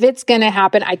 if it's going to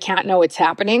happen, I can't know it's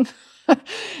happening.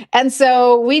 And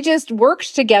so we just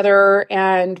worked together.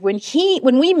 And when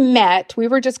we met, we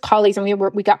were just colleagues and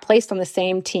we got placed on the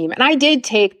same team. And I did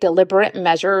take deliberate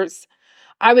measures.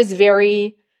 I was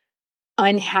very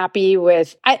unhappy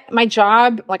with my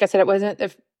job. Like I said, I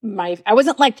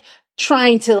wasn't like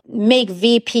trying to make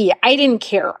VP. I didn't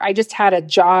care. I just had a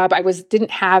job.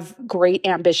 Didn't have great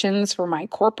ambitions for my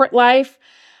corporate life.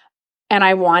 And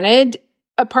I wanted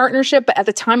a partnership. But at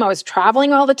the time I was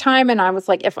traveling all the time. And I was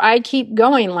like, if I keep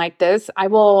going like this, I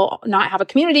will not have a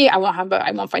community. I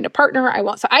won't find a partner.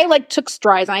 So I like took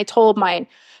strides and I told my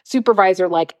supervisor,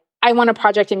 like, I want a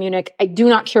project in Munich. I do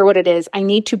not care what it is. I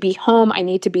need to be home. I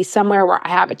need to be somewhere where I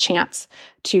have a chance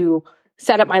to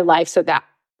set up my life so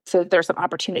there's some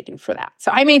opportunity for that.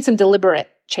 So I made some deliberate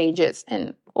changes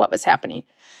in what was happening.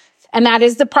 And that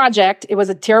is the project. It was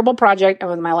a terrible project. It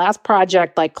was my last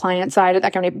project, like client side of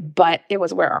that company, but it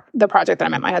was the project that I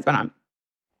met my husband on.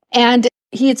 And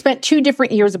he had spent 2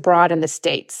 different years abroad in the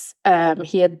States.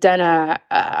 He had done a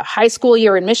high school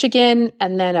year in Michigan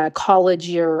and then a college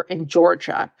year in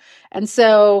Georgia. And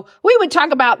so we would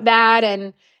talk about that.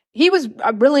 And he was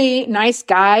a really nice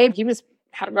guy.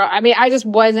 I just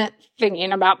wasn't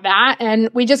thinking about that. And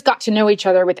we just got to know each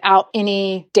other without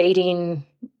any dating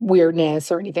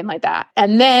weirdness or anything like that.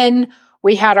 And then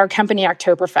we had our company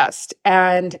Oktoberfest.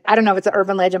 And I don't know if it's an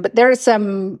urban legend, but there's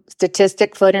some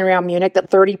statistic floating around Munich that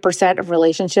 30% of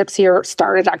relationships here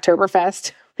start at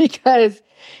Oktoberfest because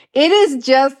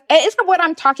it's what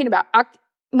I'm talking about.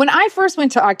 When I first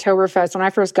went to Oktoberfest, when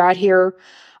I first got here,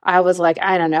 I was like,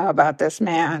 I don't know about this,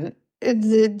 man.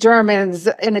 The Germans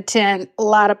in a tent, a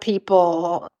lot of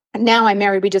people. Now I'm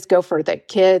married, we just go for the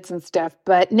kids and stuff.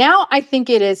 But now I think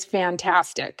it is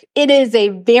fantastic. It is a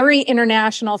very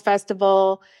international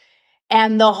festival.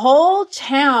 And the whole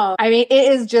town, I mean,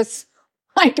 it is just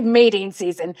like mating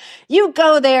season. You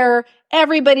go there,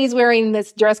 everybody's wearing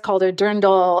this dress called a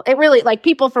dirndl. It really, like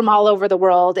people from all over the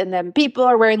world. And then people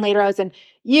are wearing lederhosen and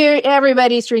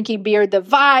everybody's drinking beer. The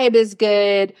vibe is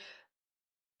good.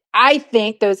 I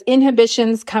think those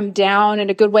inhibitions come down in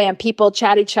a good way and people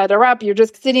chat each other up. You're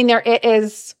just sitting there.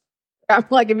 I'm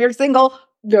like, if you're single,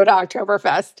 go to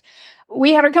Oktoberfest.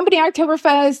 We had our company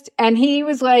Oktoberfest and he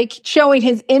was like showing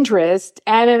his interest.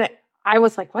 And I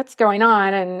was like, what's going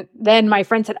on? And then my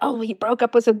friend said, oh, he broke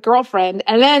up with his girlfriend.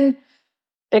 And then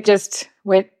it just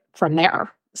went from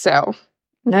there. So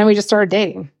then we just started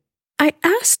dating. I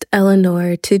asked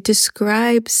Eleanor to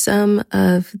describe some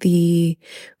of the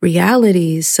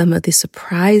realities, some of the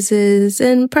surprises,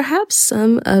 and perhaps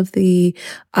some of the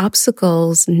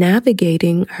obstacles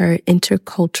navigating her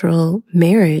intercultural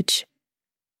marriage.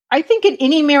 I think in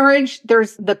any marriage,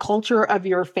 there's the culture of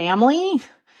your family,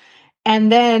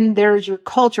 and then there's your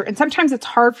culture. And sometimes it's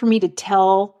hard for me to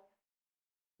tell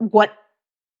what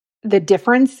the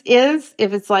difference is.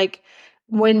 If it's like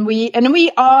we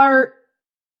are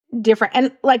different.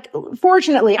 And like,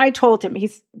 fortunately, I told him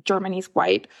he's German, he's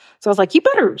white. So I was like, you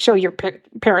better show your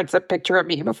parents a picture of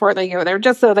me before they go there,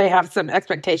 just so they have some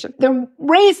expectation. The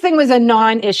race thing was a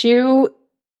non-issue.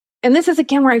 And this is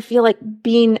again where I feel like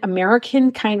being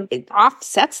American kind of it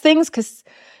offsets things, because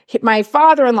my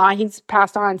father-in-law, he's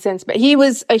passed on since, but he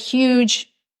was a huge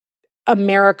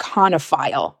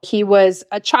Americanophile. He was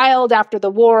a child after the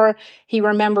war. He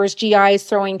remembers GIs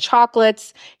throwing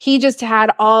chocolates. He just had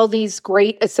all these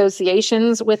great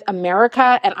associations with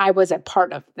America, and I was a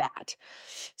part of that.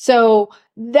 So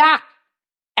that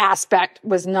aspect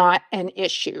was not an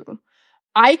issue.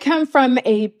 I come from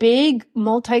a big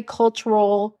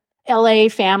multicultural LA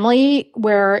family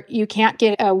where you can't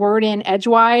get a word in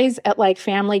edgewise at like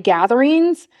family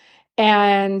gatherings.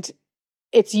 And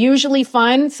it's usually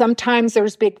fun. Sometimes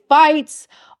there's big fights.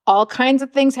 All kinds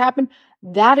of things happen.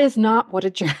 That is not what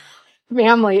a German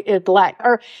family is like.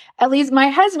 Or at least my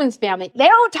husband's family. They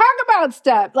don't talk about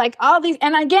stuff like all these.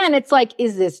 And again, it's like,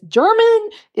 is this German?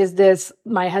 Is this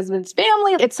my husband's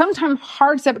family? It's sometimes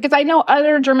hard stuff because I know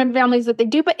other German families that they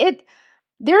do, but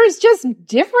there's just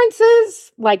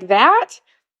differences like that.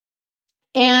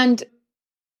 And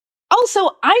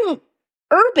also, I'm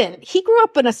urban. He grew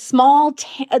up in a small,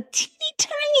 a teeny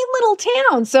tiny little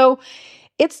town. So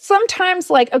it's sometimes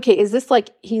like, okay, is this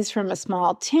like he's from a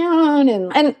small town?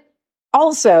 And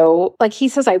also, like he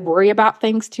says, I worry about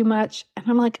things too much. And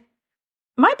I'm like,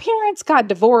 my parents got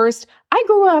divorced. I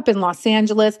grew up in Los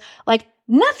Angeles. Like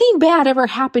nothing bad ever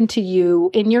happened to you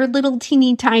in your little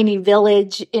teeny tiny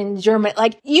village in Germany.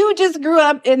 Like you just grew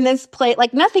up in this place.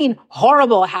 Like nothing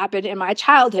horrible happened in my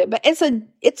childhood, but it's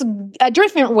a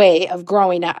different way of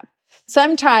growing up.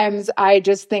 Sometimes I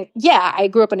just think, yeah, I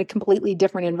grew up in a completely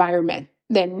different environment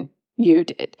than you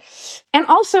did. And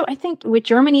also I think with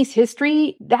Germany's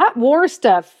history, that war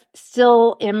stuff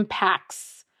still impacts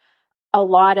a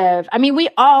lot of, I mean, we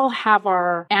all have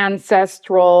our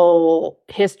ancestral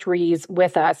histories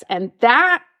with us. And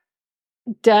that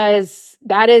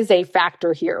is a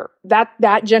factor here.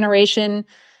 That generation,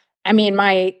 I mean,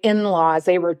 my in-laws,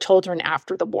 they were children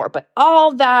after the war, but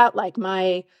all that, like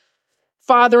my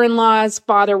father-in-law's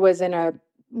father was in a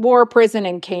war prison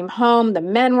and came home. The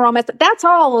men were all messed up. That's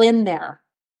all in there.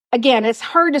 Again, it's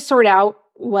hard to sort out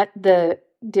what the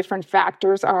different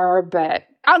factors are, but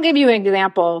I'll give you an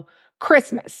example.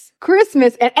 Christmas,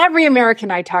 and every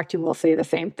American I talk to will say the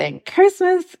same thing.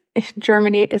 Christmas in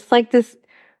Germany is like this,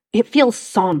 it feels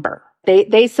somber.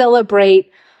 They celebrate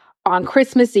on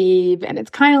Christmas Eve, and it's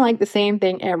kind of like the same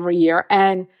thing every year.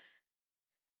 And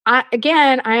I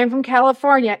am from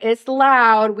California. It's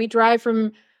loud. We drive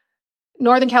from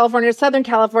Northern California to Southern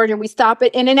California. We stop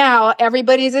at In-N-Out.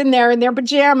 Everybody's in there in their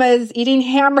pajamas eating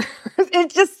hamburgers.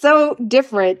 It's just so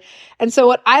different. And so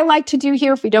what I like to do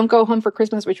here, if we don't go home for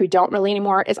Christmas, which we don't really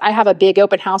anymore, is I have a big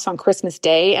open house on Christmas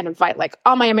Day and invite like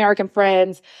all my American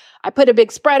friends. I put a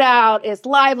big spread out. It's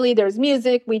lively. There's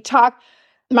music. We talk.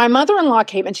 My mother-in-law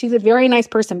came and she's a very nice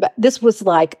person, but this was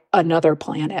like another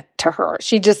planet to her.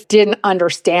 She just didn't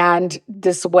understand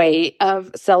this way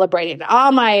of celebrating.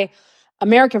 All my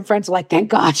American friends were like, thank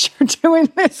God you're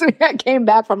doing this. We came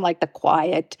back from like the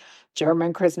quiet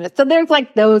German Christmas. So there's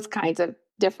like those kinds of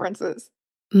differences.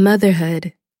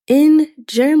 Motherhood in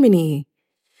Germany.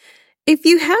 If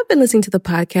you have been listening to the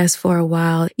podcast for a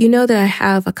while, you know that I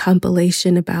have a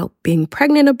compilation about being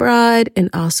pregnant abroad and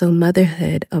also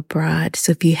motherhood abroad.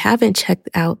 So if you haven't checked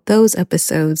out those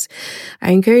episodes,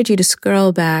 I encourage you to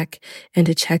scroll back and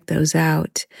to check those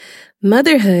out.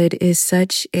 Motherhood is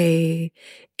such a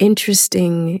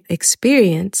interesting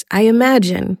experience, I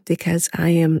imagine, because I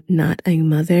am not a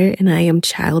mother and I am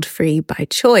child-free by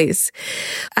choice.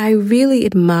 I really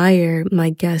admire my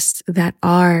guests that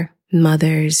are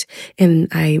mothers, and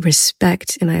I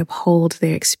respect and I uphold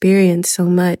their experience so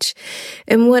much.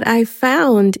 And what I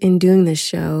found in doing this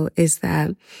show is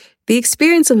that the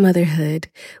experience of motherhood,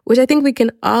 which I think we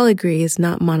can all agree is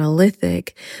not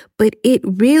monolithic, but it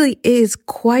really is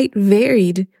quite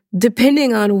varied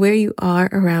depending on where you are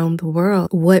around the world,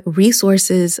 what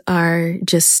resources are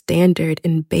just standard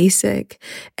and basic,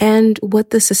 and what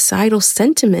the societal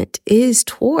sentiment is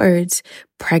towards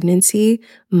pregnancy,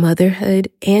 motherhood,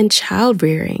 and child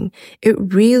rearing. It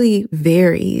really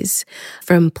varies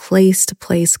from place to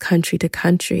place, country to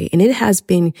country, and it has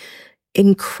been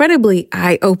incredibly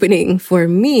eye-opening for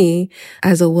me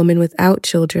as a woman without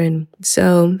children.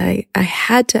 So I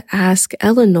had to ask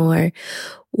Eleanor,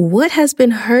 what has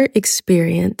been her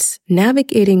experience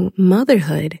navigating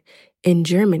motherhood in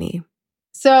Germany?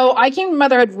 So I came to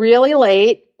motherhood really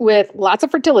late with lots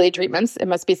of fertility treatments. It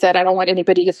must be said, I don't want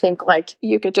anybody to think like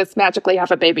you could just magically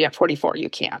have a baby at 44. You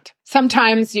can't.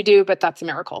 Sometimes you do, but that's a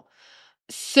miracle.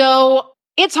 So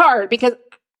it's hard because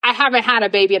I haven't had a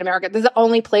baby in America. This is the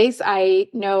only place I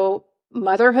know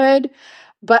motherhood.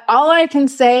 But all I can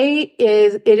say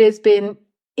is it has been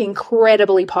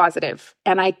incredibly positive.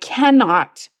 And I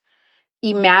cannot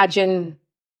imagine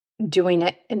doing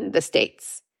it in the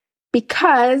States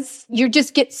because you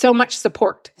just get so much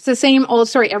support. It's the same old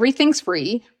story. Everything's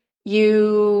free.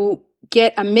 You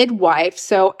get a midwife.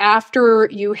 So after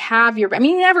you have you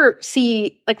never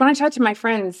see, like when I talk to my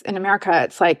friends in America,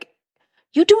 it's like,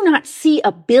 you do not see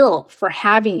a bill for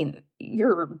having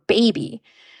your baby.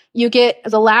 You get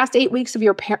the last 8 weeks of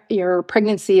your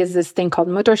pregnancy is this thing called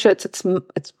Mutterschutz.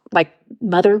 It's like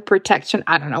mother protection.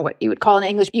 I don't know what you would call it in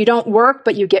English. You don't work,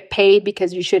 but you get paid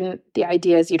because you shouldn't. The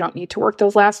idea is you don't need to work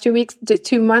those last 2 weeks to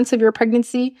 2 months of your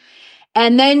pregnancy.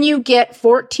 And then you get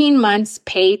 14 months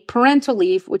paid parental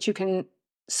leave, which you can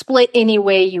split any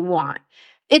way you want.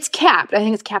 It's capped. I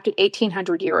think it's capped at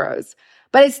 1,800 euros.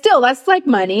 But it's still, that's like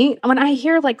money. When I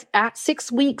hear like at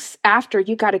 6 weeks after,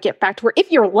 you got to get back to work, if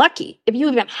you're lucky, if you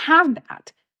even have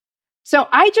that. So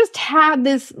I just had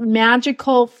this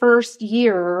magical first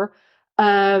year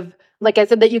of, like I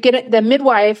said, that you get the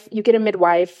midwife, you get a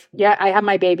midwife. Yeah, I have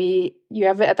my baby. You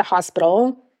have it at the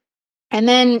hospital. And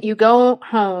then you go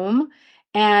home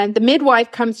and the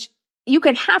midwife comes. You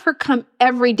can have her come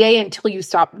every day until you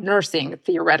stop nursing,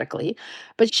 theoretically.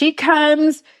 But she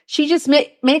comes, she just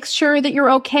makes sure that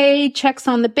you're okay, checks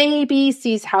on the baby,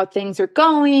 sees how things are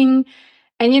going.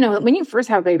 And, when you first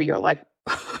have a baby, you're like,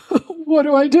 what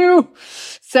do I do?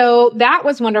 So that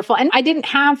was wonderful. And I didn't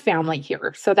have family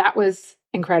here. So that was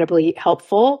incredibly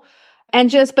helpful.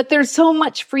 But there's so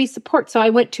much free support. So I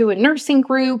went to a nursing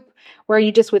group where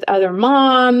you just with other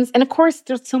moms. And of course,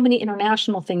 there's so many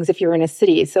international things if you're in a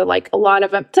city. So like a lot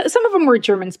of them, some of them were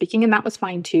German speaking, and that was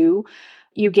fine too.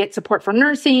 You get support for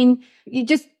nursing.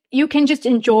 You can just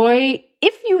enjoy,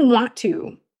 if you want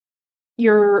to,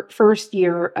 your first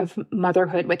year of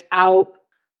motherhood without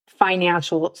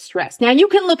financial stress. Now, you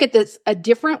can look at this a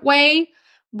different way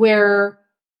where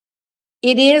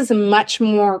it is much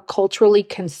more culturally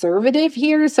conservative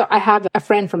here. So I have a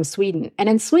friend from Sweden, and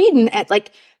in Sweden,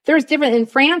 there's different in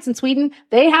France and Sweden,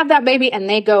 they have that baby and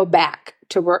they go back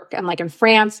to work. And like in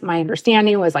France, my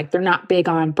understanding was like, they're not big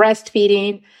on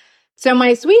breastfeeding. So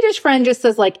my Swedish friend just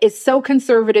says like, it's so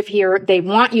conservative here. They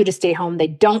want you to stay home. They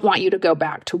don't want you to go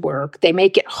back to work. They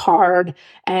make it hard.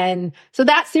 And so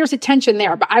there's a tension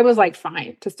there, but I was like,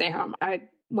 fine to stay home. I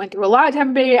went through a lot of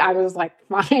time, baby. I was like,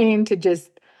 fine to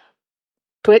just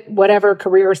put whatever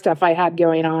career stuff I had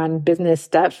going on, business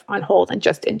stuff on hold and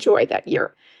just enjoy that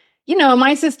year.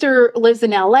 My sister lives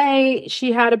in LA.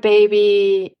 She had a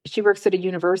baby. She works at a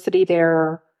university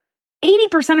there.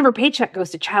 80% of her paycheck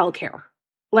goes to childcare.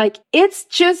 Like, it's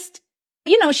just,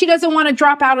 she doesn't want to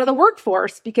drop out of the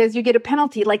workforce because you get a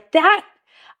penalty like that.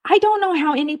 I don't know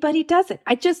how anybody does it.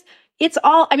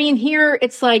 Here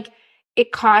it's like,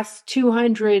 it costs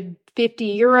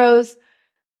 250 euros,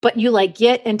 but you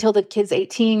get until the kid's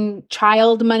 18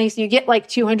 child money. So you get like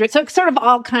 200. So it's sort of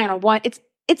all kind of one.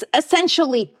 It's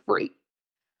essentially free.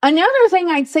 Another thing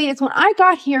I'd say is when I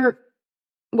got here,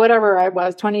 whatever I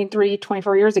was, 23,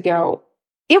 24 years ago,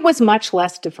 it was much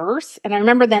less diverse. And I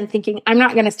remember then thinking, I'm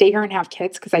not going to stay here and have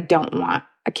kids because I don't want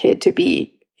a kid to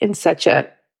be in such a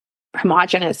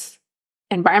homogenous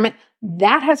environment.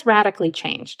 That has radically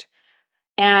changed.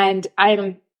 And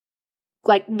I'm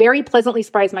very pleasantly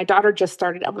surprised. My daughter just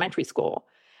started elementary school.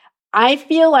 I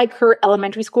feel like her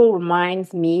elementary school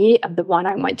reminds me of the one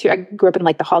I went to. I grew up in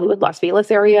the Hollywood, Las Vegas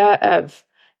area of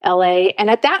LA. And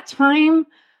at that time,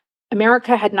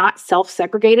 America had not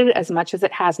self-segregated as much as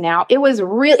it has now. It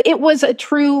was a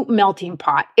true melting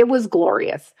pot. It was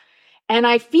glorious. And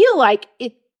I feel like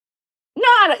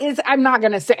I'm not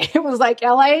going to say it was like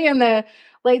LA in the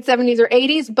late 70s or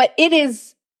 80s, but it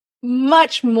is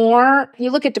much more.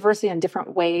 You look at diversity in a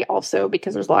different way also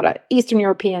because there's a lot of Eastern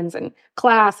Europeans and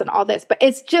class and all this, but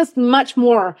it's just much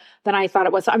more than I thought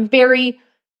it was. So I'm very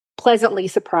pleasantly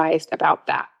surprised about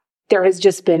that. There has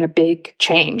just been a big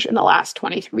change in the last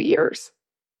 23 years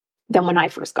than when I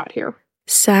first got here.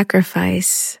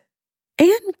 Sacrifice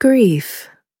and grief.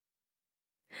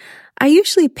 I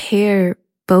usually pair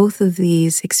both of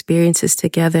these experiences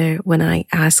together when I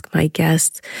ask my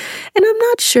guests. And I'm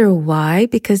not sure why,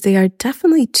 because they are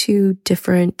definitely two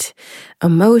different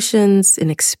emotions and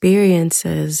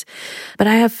experiences. But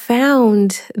I have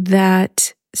found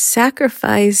that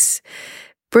sacrifice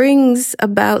brings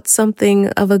about something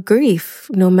of a grief,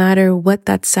 no matter what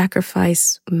that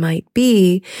sacrifice might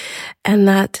be, and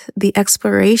that the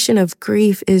exploration of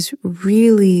grief is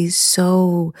really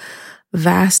so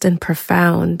vast and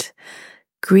profound.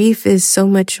 Grief is so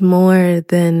much more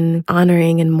than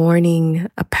honoring and mourning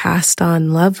a passed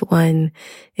on loved one.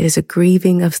 It is a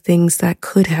grieving of things that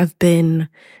could have been,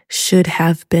 should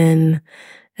have been,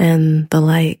 and the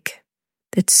like.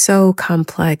 It's so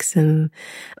complex, and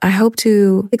I hope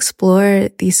to explore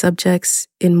these subjects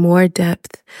in more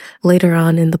depth later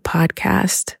on in the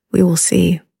podcast. We will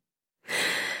see.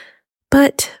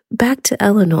 But back to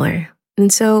Eleanor.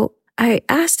 And so I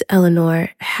asked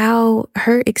Eleanor how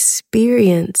her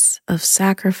experience of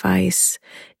sacrifice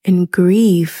and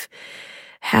grief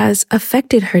has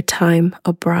affected her time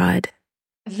abroad.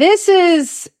 This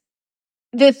is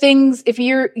the things, if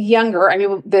you're younger, I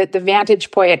mean, the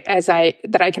vantage point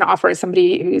that I can offer as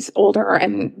somebody who's older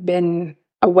and been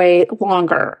away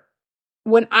longer.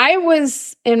 When I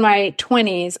was in my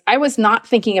 20s, I was not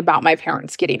thinking about my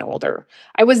parents getting older.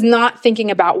 I was not thinking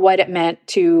about what it meant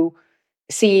to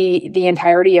see the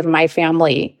entirety of my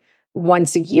family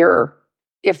once a year,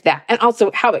 if that. And also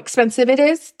how expensive it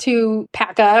is to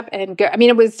pack up and go. I mean,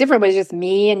 it was different. It was just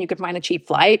me and you could find a cheap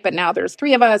flight, but now there's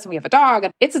 3 of us and we have a dog.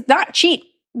 And it's not cheap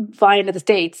flying to the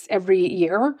States every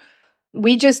year.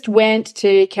 We just went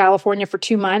to California for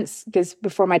 2 months because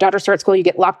before my daughter starts school, you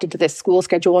get locked into this school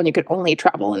schedule and you could only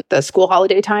travel in the school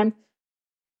holiday time.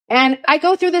 And I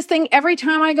go through this thing every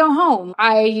time I go home.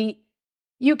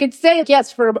 You could say,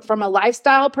 yes, from a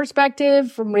lifestyle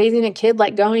perspective, from raising a kid,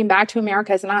 like going back to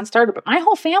America as a non-starter, but my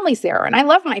whole family's there and I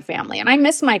love my family and I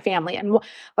miss my family. And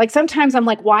like, sometimes I'm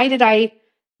like, why did I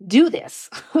do this?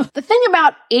 The thing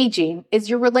about aging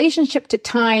is your relationship to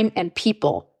time and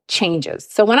people changes.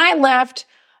 So when I left,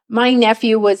 my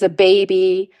nephew was a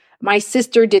baby. My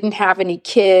sister didn't have any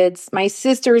kids. My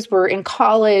sisters were in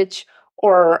college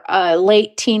or a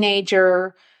late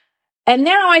teenager. And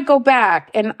now I go back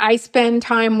and I spend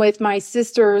time with my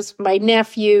sisters, my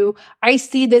nephew. I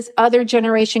see this other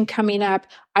generation coming up.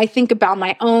 I think about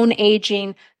my own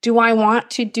aging. Do I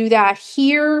want to do that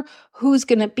here? Who's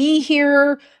going to be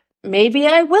here? Maybe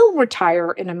I will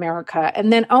retire in America.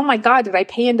 And then, oh my God, did I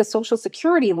pay into Social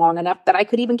Security long enough that I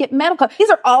could even get medical? These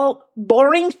are all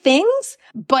boring things,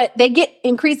 but they get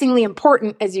increasingly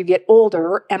important as you get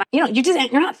older. And you're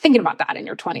not thinking about that in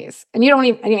your 20s. And you don't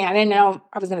even, I didn't know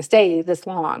I was going to stay this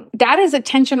long. That is a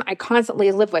tension I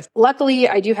constantly live with. Luckily,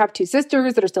 I do have 2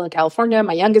 sisters that are still in California.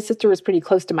 My youngest sister is pretty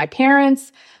close to my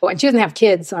parents, and she doesn't have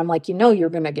kids. So I'm like, you're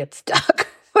going to get stuck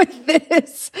with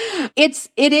this.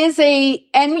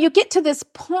 And you get to this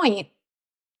point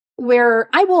where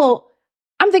I'm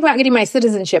thinking about getting my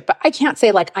citizenship, but I can't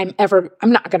say like I'm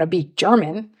not going to be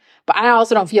German, but I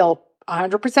also don't feel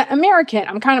 100% American.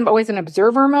 I'm kind of always in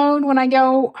observer mode when I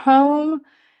go home.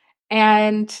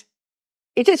 And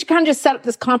it just kind of just set up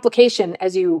this complication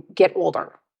as you get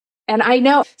older. And I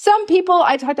know some people,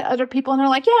 I talk to other people and they're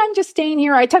like, yeah, I'm just staying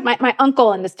here. I talk my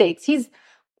uncle in the States.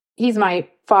 He's my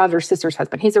father's sister's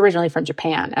husband. He's originally from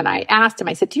Japan. And I asked him,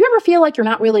 I said, do you ever feel like you're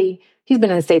not really, he's been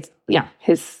in the States,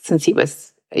 since he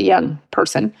was a young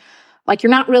person, like you're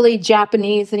not really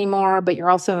Japanese anymore, but you're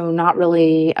also not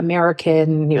really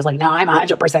American. And he was like, no, I'm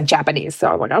 100% Japanese. So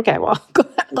I'm like, okay, well,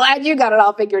 glad you got it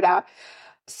all figured out.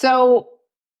 So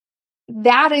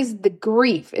that is the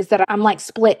grief, is that I'm like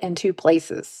split in 2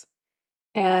 places.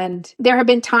 And there have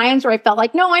been times where I felt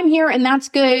like, no, I'm here and that's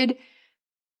good.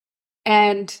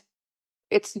 And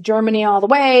it's Germany all the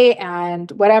way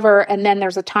and whatever. And then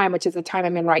there's a time, which is the time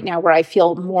I'm in right now, where I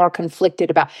feel more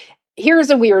conflicted about, here's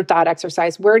a weird thought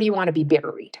exercise. Where do you want to be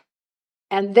buried?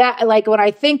 And that, like, when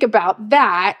I think about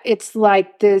that, it's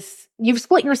like this, you've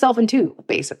split yourself in 2,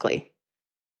 basically.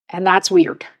 And that's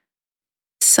weird.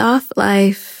 Soft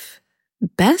life,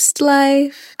 best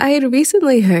life. I had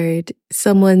recently heard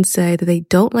someone say that they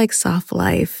don't like soft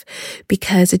life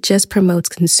because it just promotes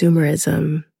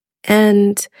consumerism.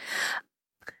 And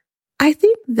I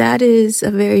think that is a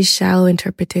very shallow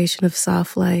interpretation of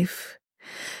soft life.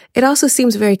 It also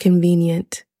seems very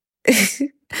convenient.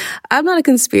 I'm not a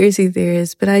conspiracy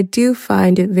theorist, but I do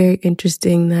find it very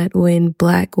interesting that when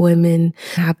Black women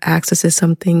have access to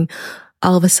something,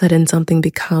 all of a sudden something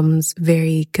becomes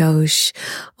very gauche,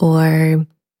 or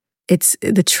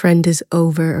the trend is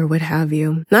over, or what have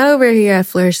you. Not over here at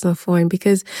Flourish No Foreign,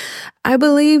 because I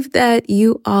believe that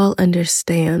you all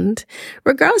understand,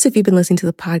 regardless if you've been listening to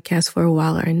the podcast for a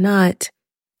while or not,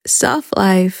 soft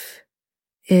life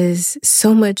is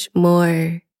so much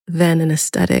more than an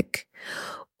aesthetic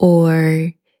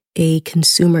or a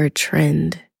consumer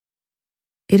trend.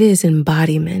 It is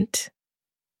embodiment.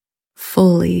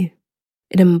 fully,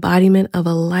 an embodiment of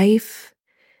a life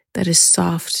that is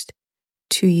soft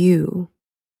to you,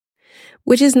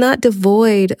 which is not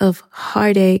devoid of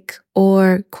heartache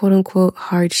or quote unquote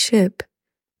hardship,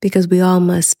 because we all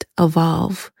must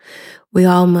evolve. We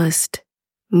all must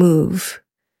move.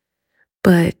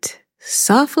 But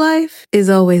soft life is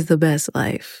always the best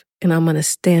life. And I'm going to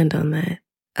stand on that.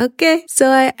 Okay. So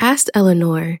I asked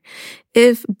Eleanor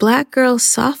if Black girl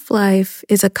soft life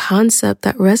is a concept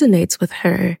that resonates with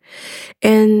her.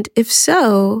 And if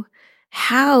so,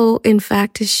 how, in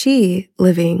fact, is she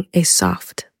living a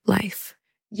soft life?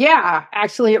 Yeah,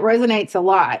 actually, it resonates a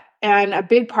lot. And a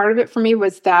big part of it for me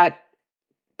was that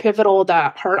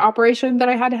that heart operation that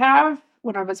I had to have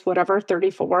when I was,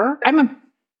 34. I'm a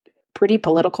pretty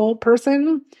political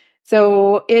person.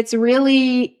 So it's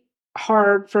really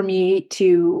hard for me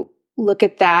to look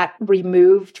at that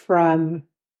removed from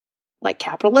like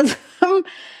capitalism.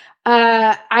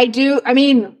 I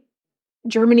mean,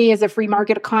 Germany is a free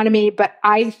market economy, but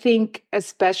I think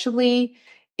especially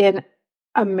in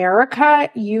America,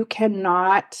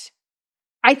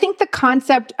 I think the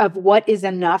concept of what is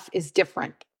enough is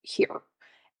different here.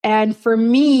 And for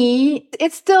me,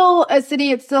 it's still a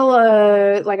city. It's still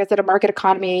like I said, a market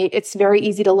economy. It's very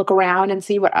easy to look around and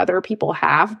see what other people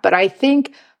have. But I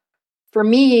think for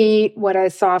me, what I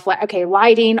saw, okay,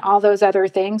 lighting, all those other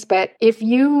things. But if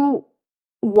you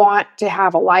want to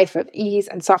have a life of ease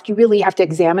and soft, you really have to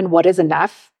examine what is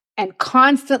enough and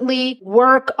constantly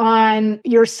work on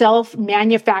yourself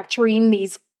manufacturing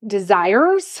these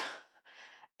desires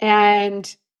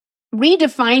and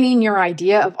redefining your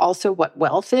idea of also what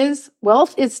wealth is.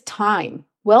 Wealth is time.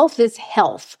 Wealth is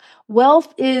health.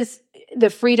 Wealth is the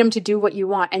freedom to do what you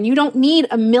want. And you don't need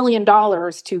 $1 million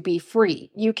to be free.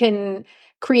 You can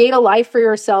create a life for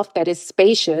yourself that is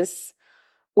spacious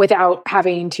without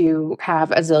having to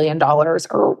have $1 zillion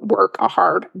or work a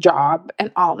hard job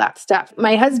and all that stuff.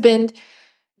 My husband,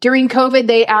 during COVID,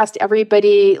 they asked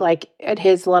everybody like at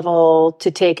his level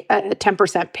to take a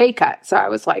 10% pay cut. So I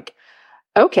was like,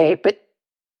 okay, but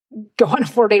go on a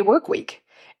 4-day work week.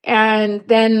 And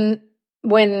then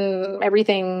when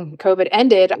everything COVID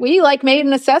ended, we like made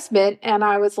an assessment and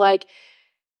I was like,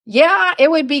 yeah, it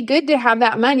would be good to have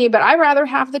that money, but I'd rather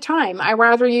have the time. I'd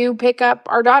rather you pick up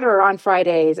our daughter on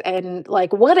Fridays and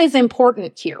like what is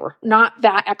important here? Not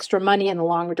that extra money in the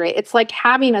long run. It's like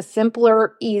having a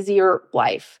simpler, easier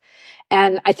life.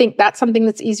 And I think that's something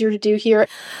that's easier to do here.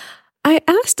 I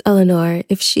asked Eleanor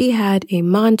if she had a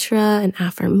mantra, an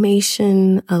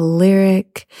affirmation, a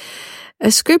lyric,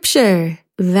 a scripture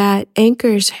that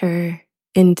anchors her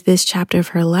in this chapter of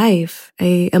her life,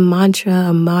 a mantra,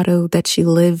 a motto that she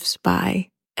lives by.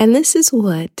 And this is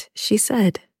what she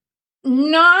said.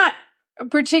 Not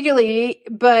particularly,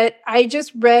 but I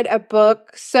just read a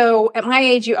book. So at my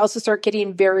age, you also start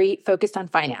getting very focused on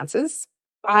finances.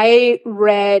 I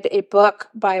read a book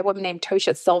by a woman named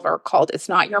Tosha Silver called It's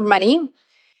Not Your Money.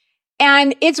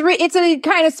 And it's a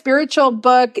kind of spiritual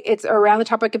book. It's around the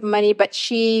topic of money, but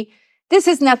this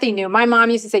is nothing new. My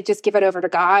mom used to say, just give it over to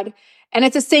God. And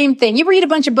it's the same thing. You read a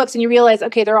bunch of books and you realize,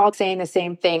 okay, they're all saying the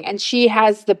same thing. And she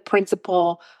has the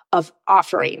principle of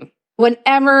offering.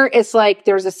 Whenever it's like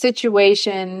there's a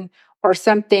situation or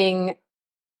something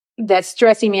that's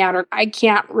stressing me out or I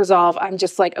can't resolve, I'm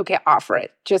just like, okay, offer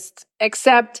it. Just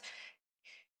accept.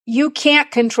 You can't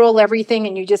control everything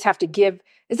and you just have to give.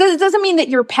 It doesn't mean that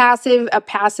you're a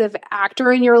passive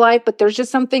actor in your life, but there's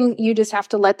just something you just have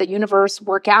to let the universe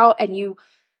work out and you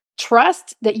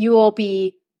trust that you will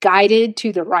be guided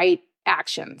to the right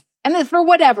action. And then for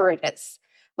whatever it is.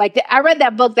 I read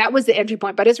that book, that was the entry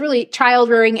point, but it's really child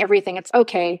rearing, everything. It's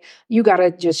okay. You got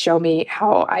to just show me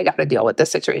how I got to deal with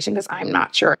this situation because I'm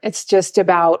not sure. It's just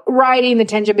about riding the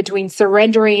tension between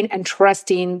surrendering and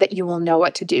trusting that you will know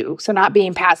what to do. So not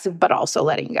being passive, but also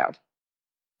letting go.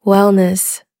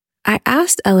 Wellness. I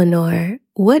asked Eleanor,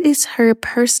 what is her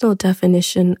personal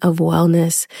definition of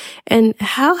wellness and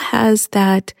how has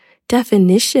that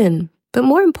definition, but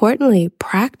more importantly,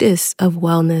 practice of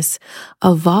wellness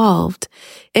evolved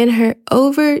in her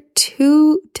over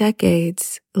 2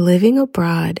 decades living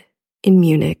abroad in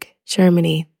Munich,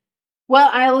 Germany? Well,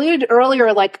 I alluded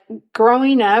earlier,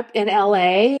 growing up in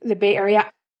LA, the Bay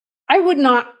Area, I would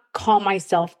not call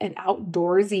myself an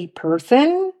outdoorsy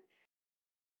person,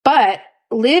 but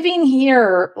living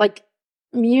here,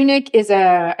 Munich is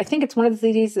I think it's one of the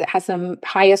cities that has some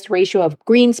highest ratio of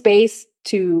green space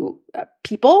to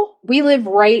people. We live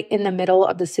right in the middle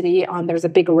of the city. There's a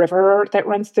big river that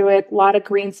runs through it, a lot of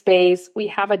green space. We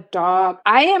have a dog.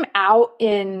 I am out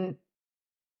in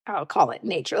I'll call it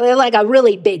nature, like a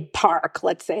really big park,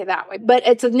 let's say that way. But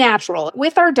it's a natural.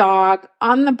 With our dog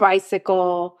on the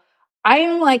bicycle, I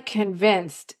am like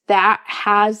convinced that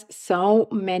has so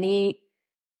many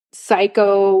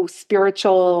psycho,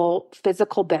 spiritual,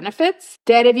 physical benefits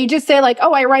that if you just say like,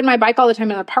 oh, I ride my bike all the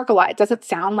time in the park a lot, it doesn't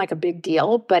sound like a big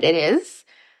deal, but it is.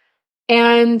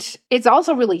 And it's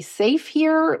also really safe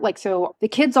here. Like, so the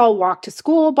kids all walk to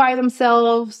school by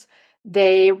themselves.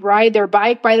 They ride their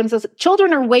bike by themselves.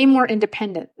 Children are way more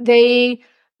independent. They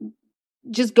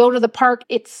just go to the park.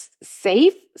 It's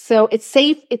safe. So it's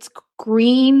safe. It's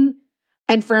green.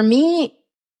 And for me,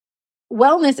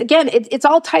 wellness, again, it's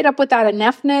all tied up with that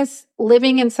enoughness,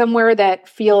 living in somewhere that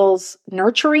feels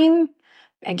nurturing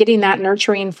and getting that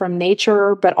nurturing from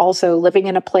nature, but also living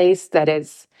in a place that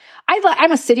is,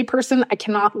 I'm a city person. I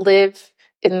cannot live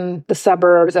in the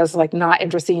suburbs as like not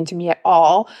interesting to me at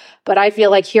all. But I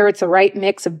feel like here it's a right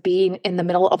mix of being in the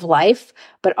middle of life,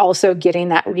 but also getting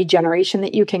that regeneration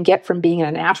that you can get from being in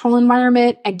a natural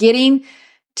environment and getting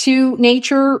to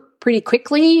nature pretty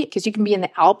quickly because you can be in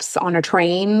the Alps on a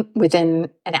train within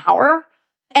an hour.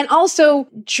 And also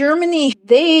Germany,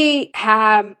 they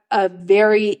have a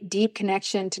very deep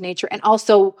connection to nature, and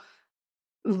also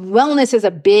wellness is a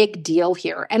big deal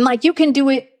here. And like you can do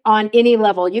it on any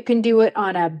level. You can do it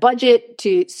on a budget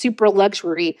to super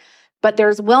luxury, but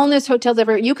there's wellness hotels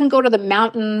everywhere. You can go to the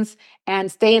mountains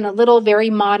and stay in a little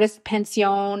very modest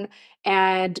pension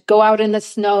and go out in the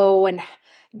snow and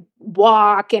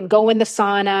walk and go in the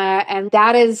sauna. And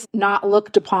that is not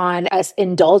looked upon as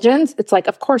indulgence. It's like,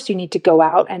 of course, you need to go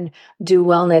out and do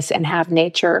wellness and have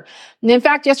nature. And in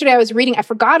fact, yesterday I was reading, I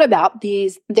forgot about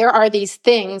these. There are these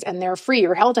things and they're free.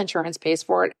 Your health insurance pays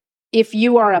for it. If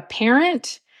you are a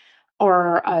parent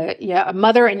or a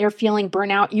mother and you're feeling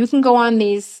burnout, you can go on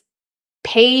these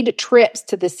paid trips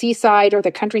to the seaside or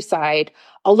the countryside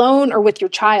alone or with your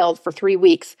child for 3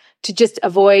 weeks to just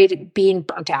avoid being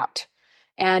burnt out.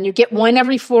 And you get one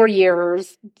every 4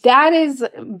 years. That is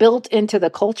built into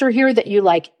the culture here that you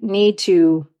like need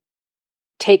to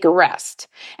take a rest.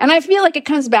 And I feel like it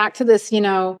comes back to this,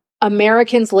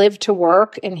 Americans live to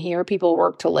work and here people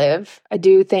work to live. I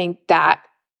do think that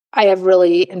I have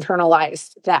really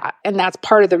internalized that. And that's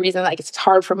part of the reason like it's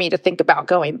hard for me to think about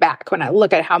going back when I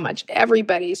look at how much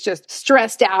everybody's just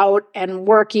stressed out and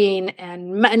working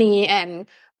and money and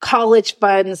college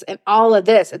funds and all of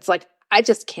this. It's like, I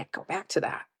just can't go back to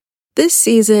that. This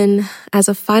season, as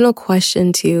a final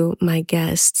question to my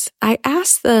guests, I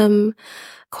asked them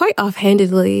quite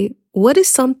offhandedly, what is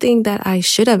something that I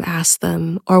should have asked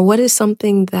them? Or what is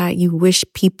something that you wish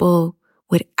people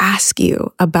would ask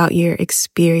you about your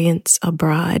experience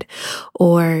abroad?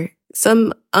 Or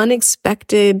some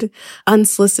unexpected,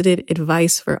 unsolicited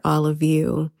advice for all of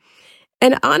you?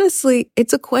 And honestly,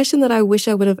 it's a question that I wish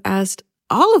I would have asked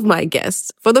all of my guests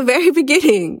for the very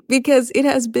beginning, because it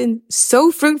has been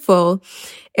so fruitful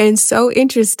and so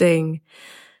interesting.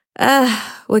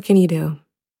 What can you do?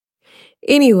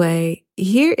 Anyway,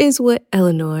 here is what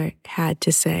Eleanor had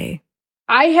to say.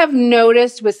 I have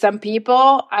noticed with some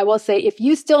people, I will say, if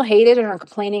you still hate it and are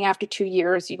complaining after 2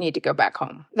 years, you need to go back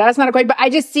home. That's not a great, but I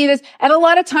just see this. And a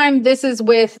lot of time this is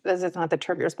not the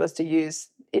term you're supposed to use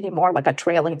anymore, like a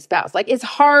trailing spouse. Like it's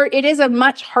hard. It is a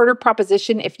much harder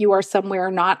proposition if you are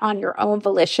somewhere not on your own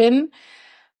volition.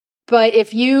 But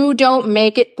if you don't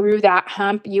make it through that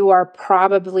hump, you are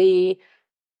probably,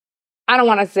 I don't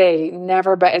want to say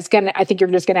never, but I think you're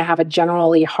just going to have a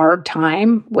generally hard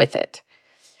time with it.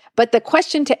 But the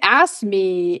question to ask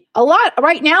me a lot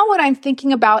right now, what I'm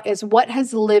thinking about is what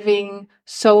has living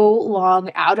so long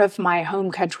out of my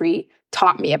home country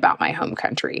taught me about my home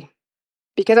country?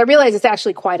 Because I realize it's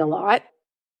actually quite a lot.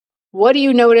 What do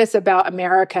you notice about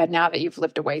America now that you've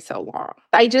lived away so long?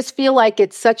 I just feel like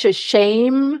it's such a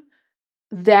shame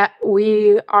that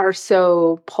we are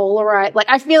so polarized. Like,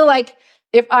 I feel like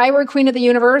if I were queen of the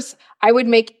universe, I would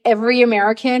make every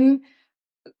American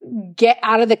get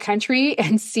out of the country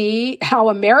and see how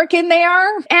American they are.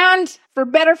 And for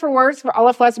better, for worse, for all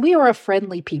of us, we are a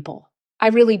friendly people. I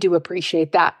really do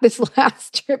appreciate that this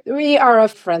last trip. We are a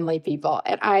friendly people.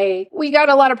 And we got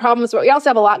a lot of problems, but we also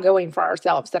have a lot going for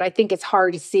ourselves that I think it's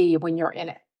hard to see when you're in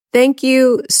it. Thank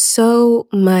you so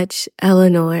much,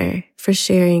 Eleanor, for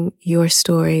sharing your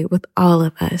story with all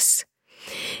of us.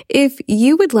 If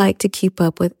you would like to keep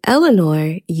up with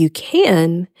Eleanor, you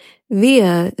can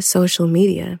via social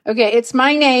media. Okay, it's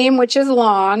my name, which is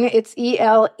long. It's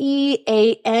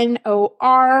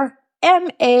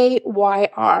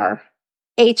EleanorMayrhofer.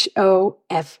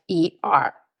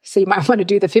 So you might want to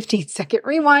do the 15-second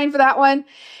rewind for that one.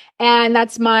 And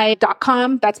that's my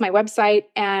 .com. That's my website.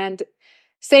 And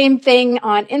Same thing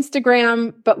on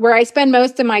Instagram, but where I spend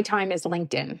most of my time is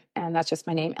LinkedIn. And that's just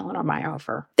my name, Eleanor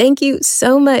Mayrhofer. Thank you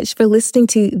so much for listening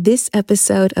to this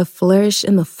episode of Flourish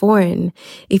in the Foreign.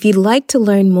 If you'd like to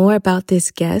learn more about this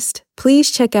guest,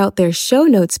 please check out their show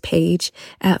notes page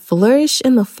at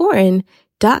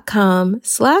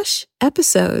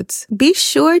flourishintheforeign.com/episodes. Be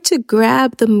sure to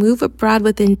grab the Move Abroad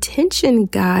with Intention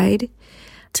guide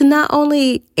to not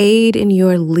only aid in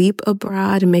your leap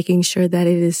abroad and making sure that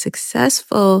it is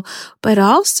successful, but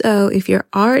also, if you're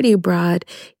already abroad,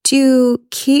 to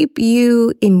keep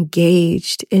you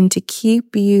engaged and to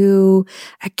keep you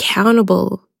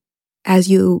accountable as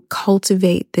you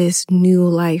cultivate this new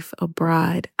life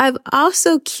abroad. I've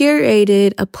also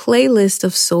curated a playlist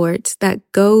of sorts that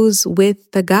goes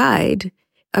with the guide.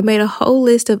 I made a whole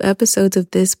list of episodes of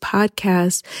this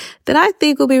podcast that I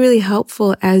think will be really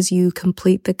helpful as you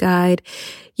complete the guide.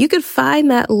 You could find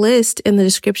that list in the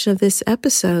description of this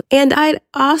episode. And I'd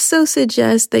also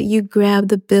suggest that you grab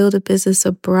the Build a Business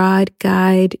Abroad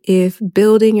guide if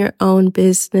building your own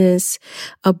business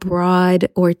abroad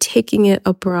or taking it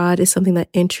abroad is something that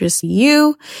interests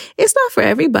you. It's not for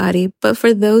everybody, but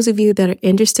for those of you that are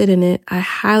interested in it, I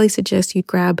highly suggest you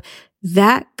grab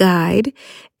that guide.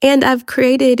 And I've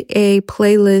created a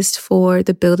playlist for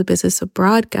the Build a Business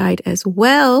Abroad guide as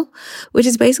well, which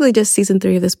is basically just season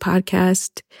 3 of this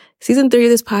podcast. Season 3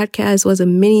 of this podcast was a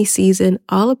mini season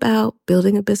all about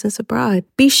building a business abroad.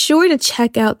 Be sure to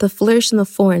check out the Flourish in the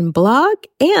Foreign blog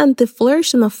and the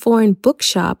Flourish in the Foreign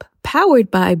bookshop,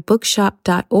 powered by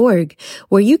bookshop.org,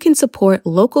 where you can support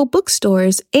local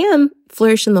bookstores and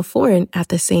Flourish in the Foreign at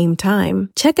the same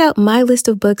time. Check out my list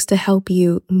of books to help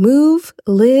you move,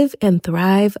 live, and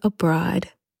thrive abroad.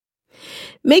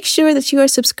 Make sure that you are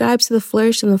subscribed to the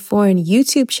Flourish in the Foreign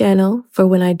YouTube channel for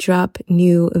when I drop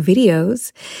new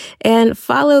videos, and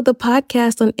follow the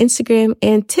podcast on Instagram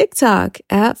and TikTok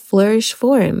at Flourish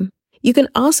Foreign. You can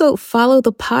also follow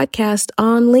the podcast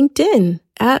on LinkedIn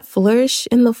at Flourish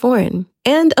in the Foreign.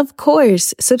 And of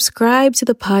course, subscribe to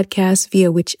the podcast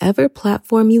via whichever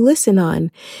platform you listen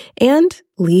on and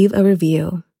leave a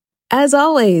review. As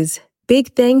always,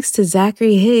 big thanks to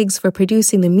Zachary Higgs for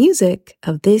producing the music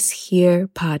of this here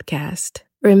podcast.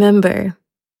 Remember,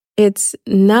 it's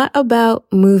not about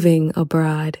moving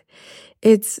abroad.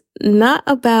 It's not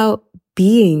about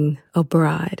being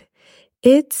abroad.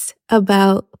 It's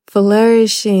about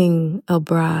flourishing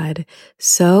abroad.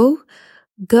 So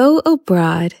go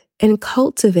abroad and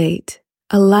cultivate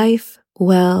a life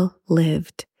well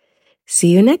lived. See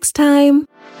you next time.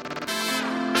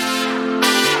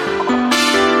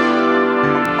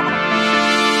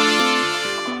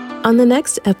 On the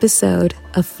next episode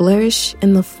of Flourish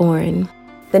in the Foreign.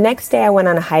 The next day I went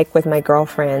on a hike with my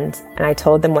girlfriends and I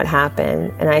told them what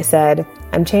happened. And I said,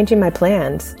 I'm changing my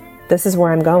plans. This is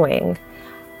where I'm going.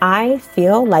 I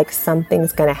feel like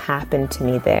something's going to happen to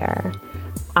me there.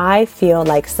 I feel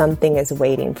like something is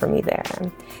waiting for me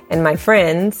there. And my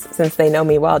friends, since they know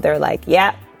me well, they're like,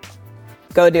 yeah,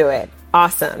 go do it.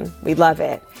 Awesome. We love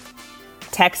it.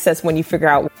 Text us when you figure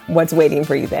out what's waiting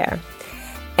for you there.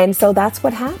 And so that's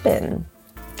what happened.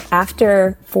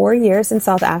 After 4 years in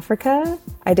South Africa,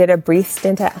 I did a brief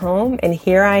stint at home, and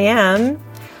here I am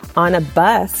on a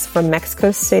bus from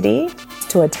Mexico City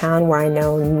to a town where I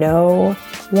know no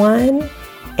one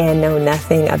and know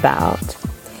nothing about.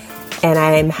 And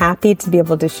I'm happy to be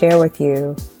able to share with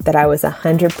you that I was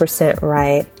 100%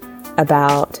 right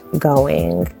about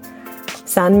going.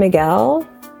 San Miguel,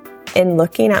 in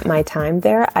looking at my time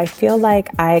there, I feel like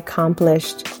I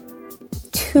accomplished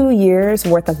 2 years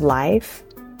worth of life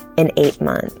in 8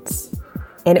 months.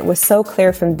 And it was so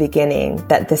clear from the beginning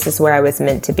that this is where I was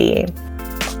meant to be.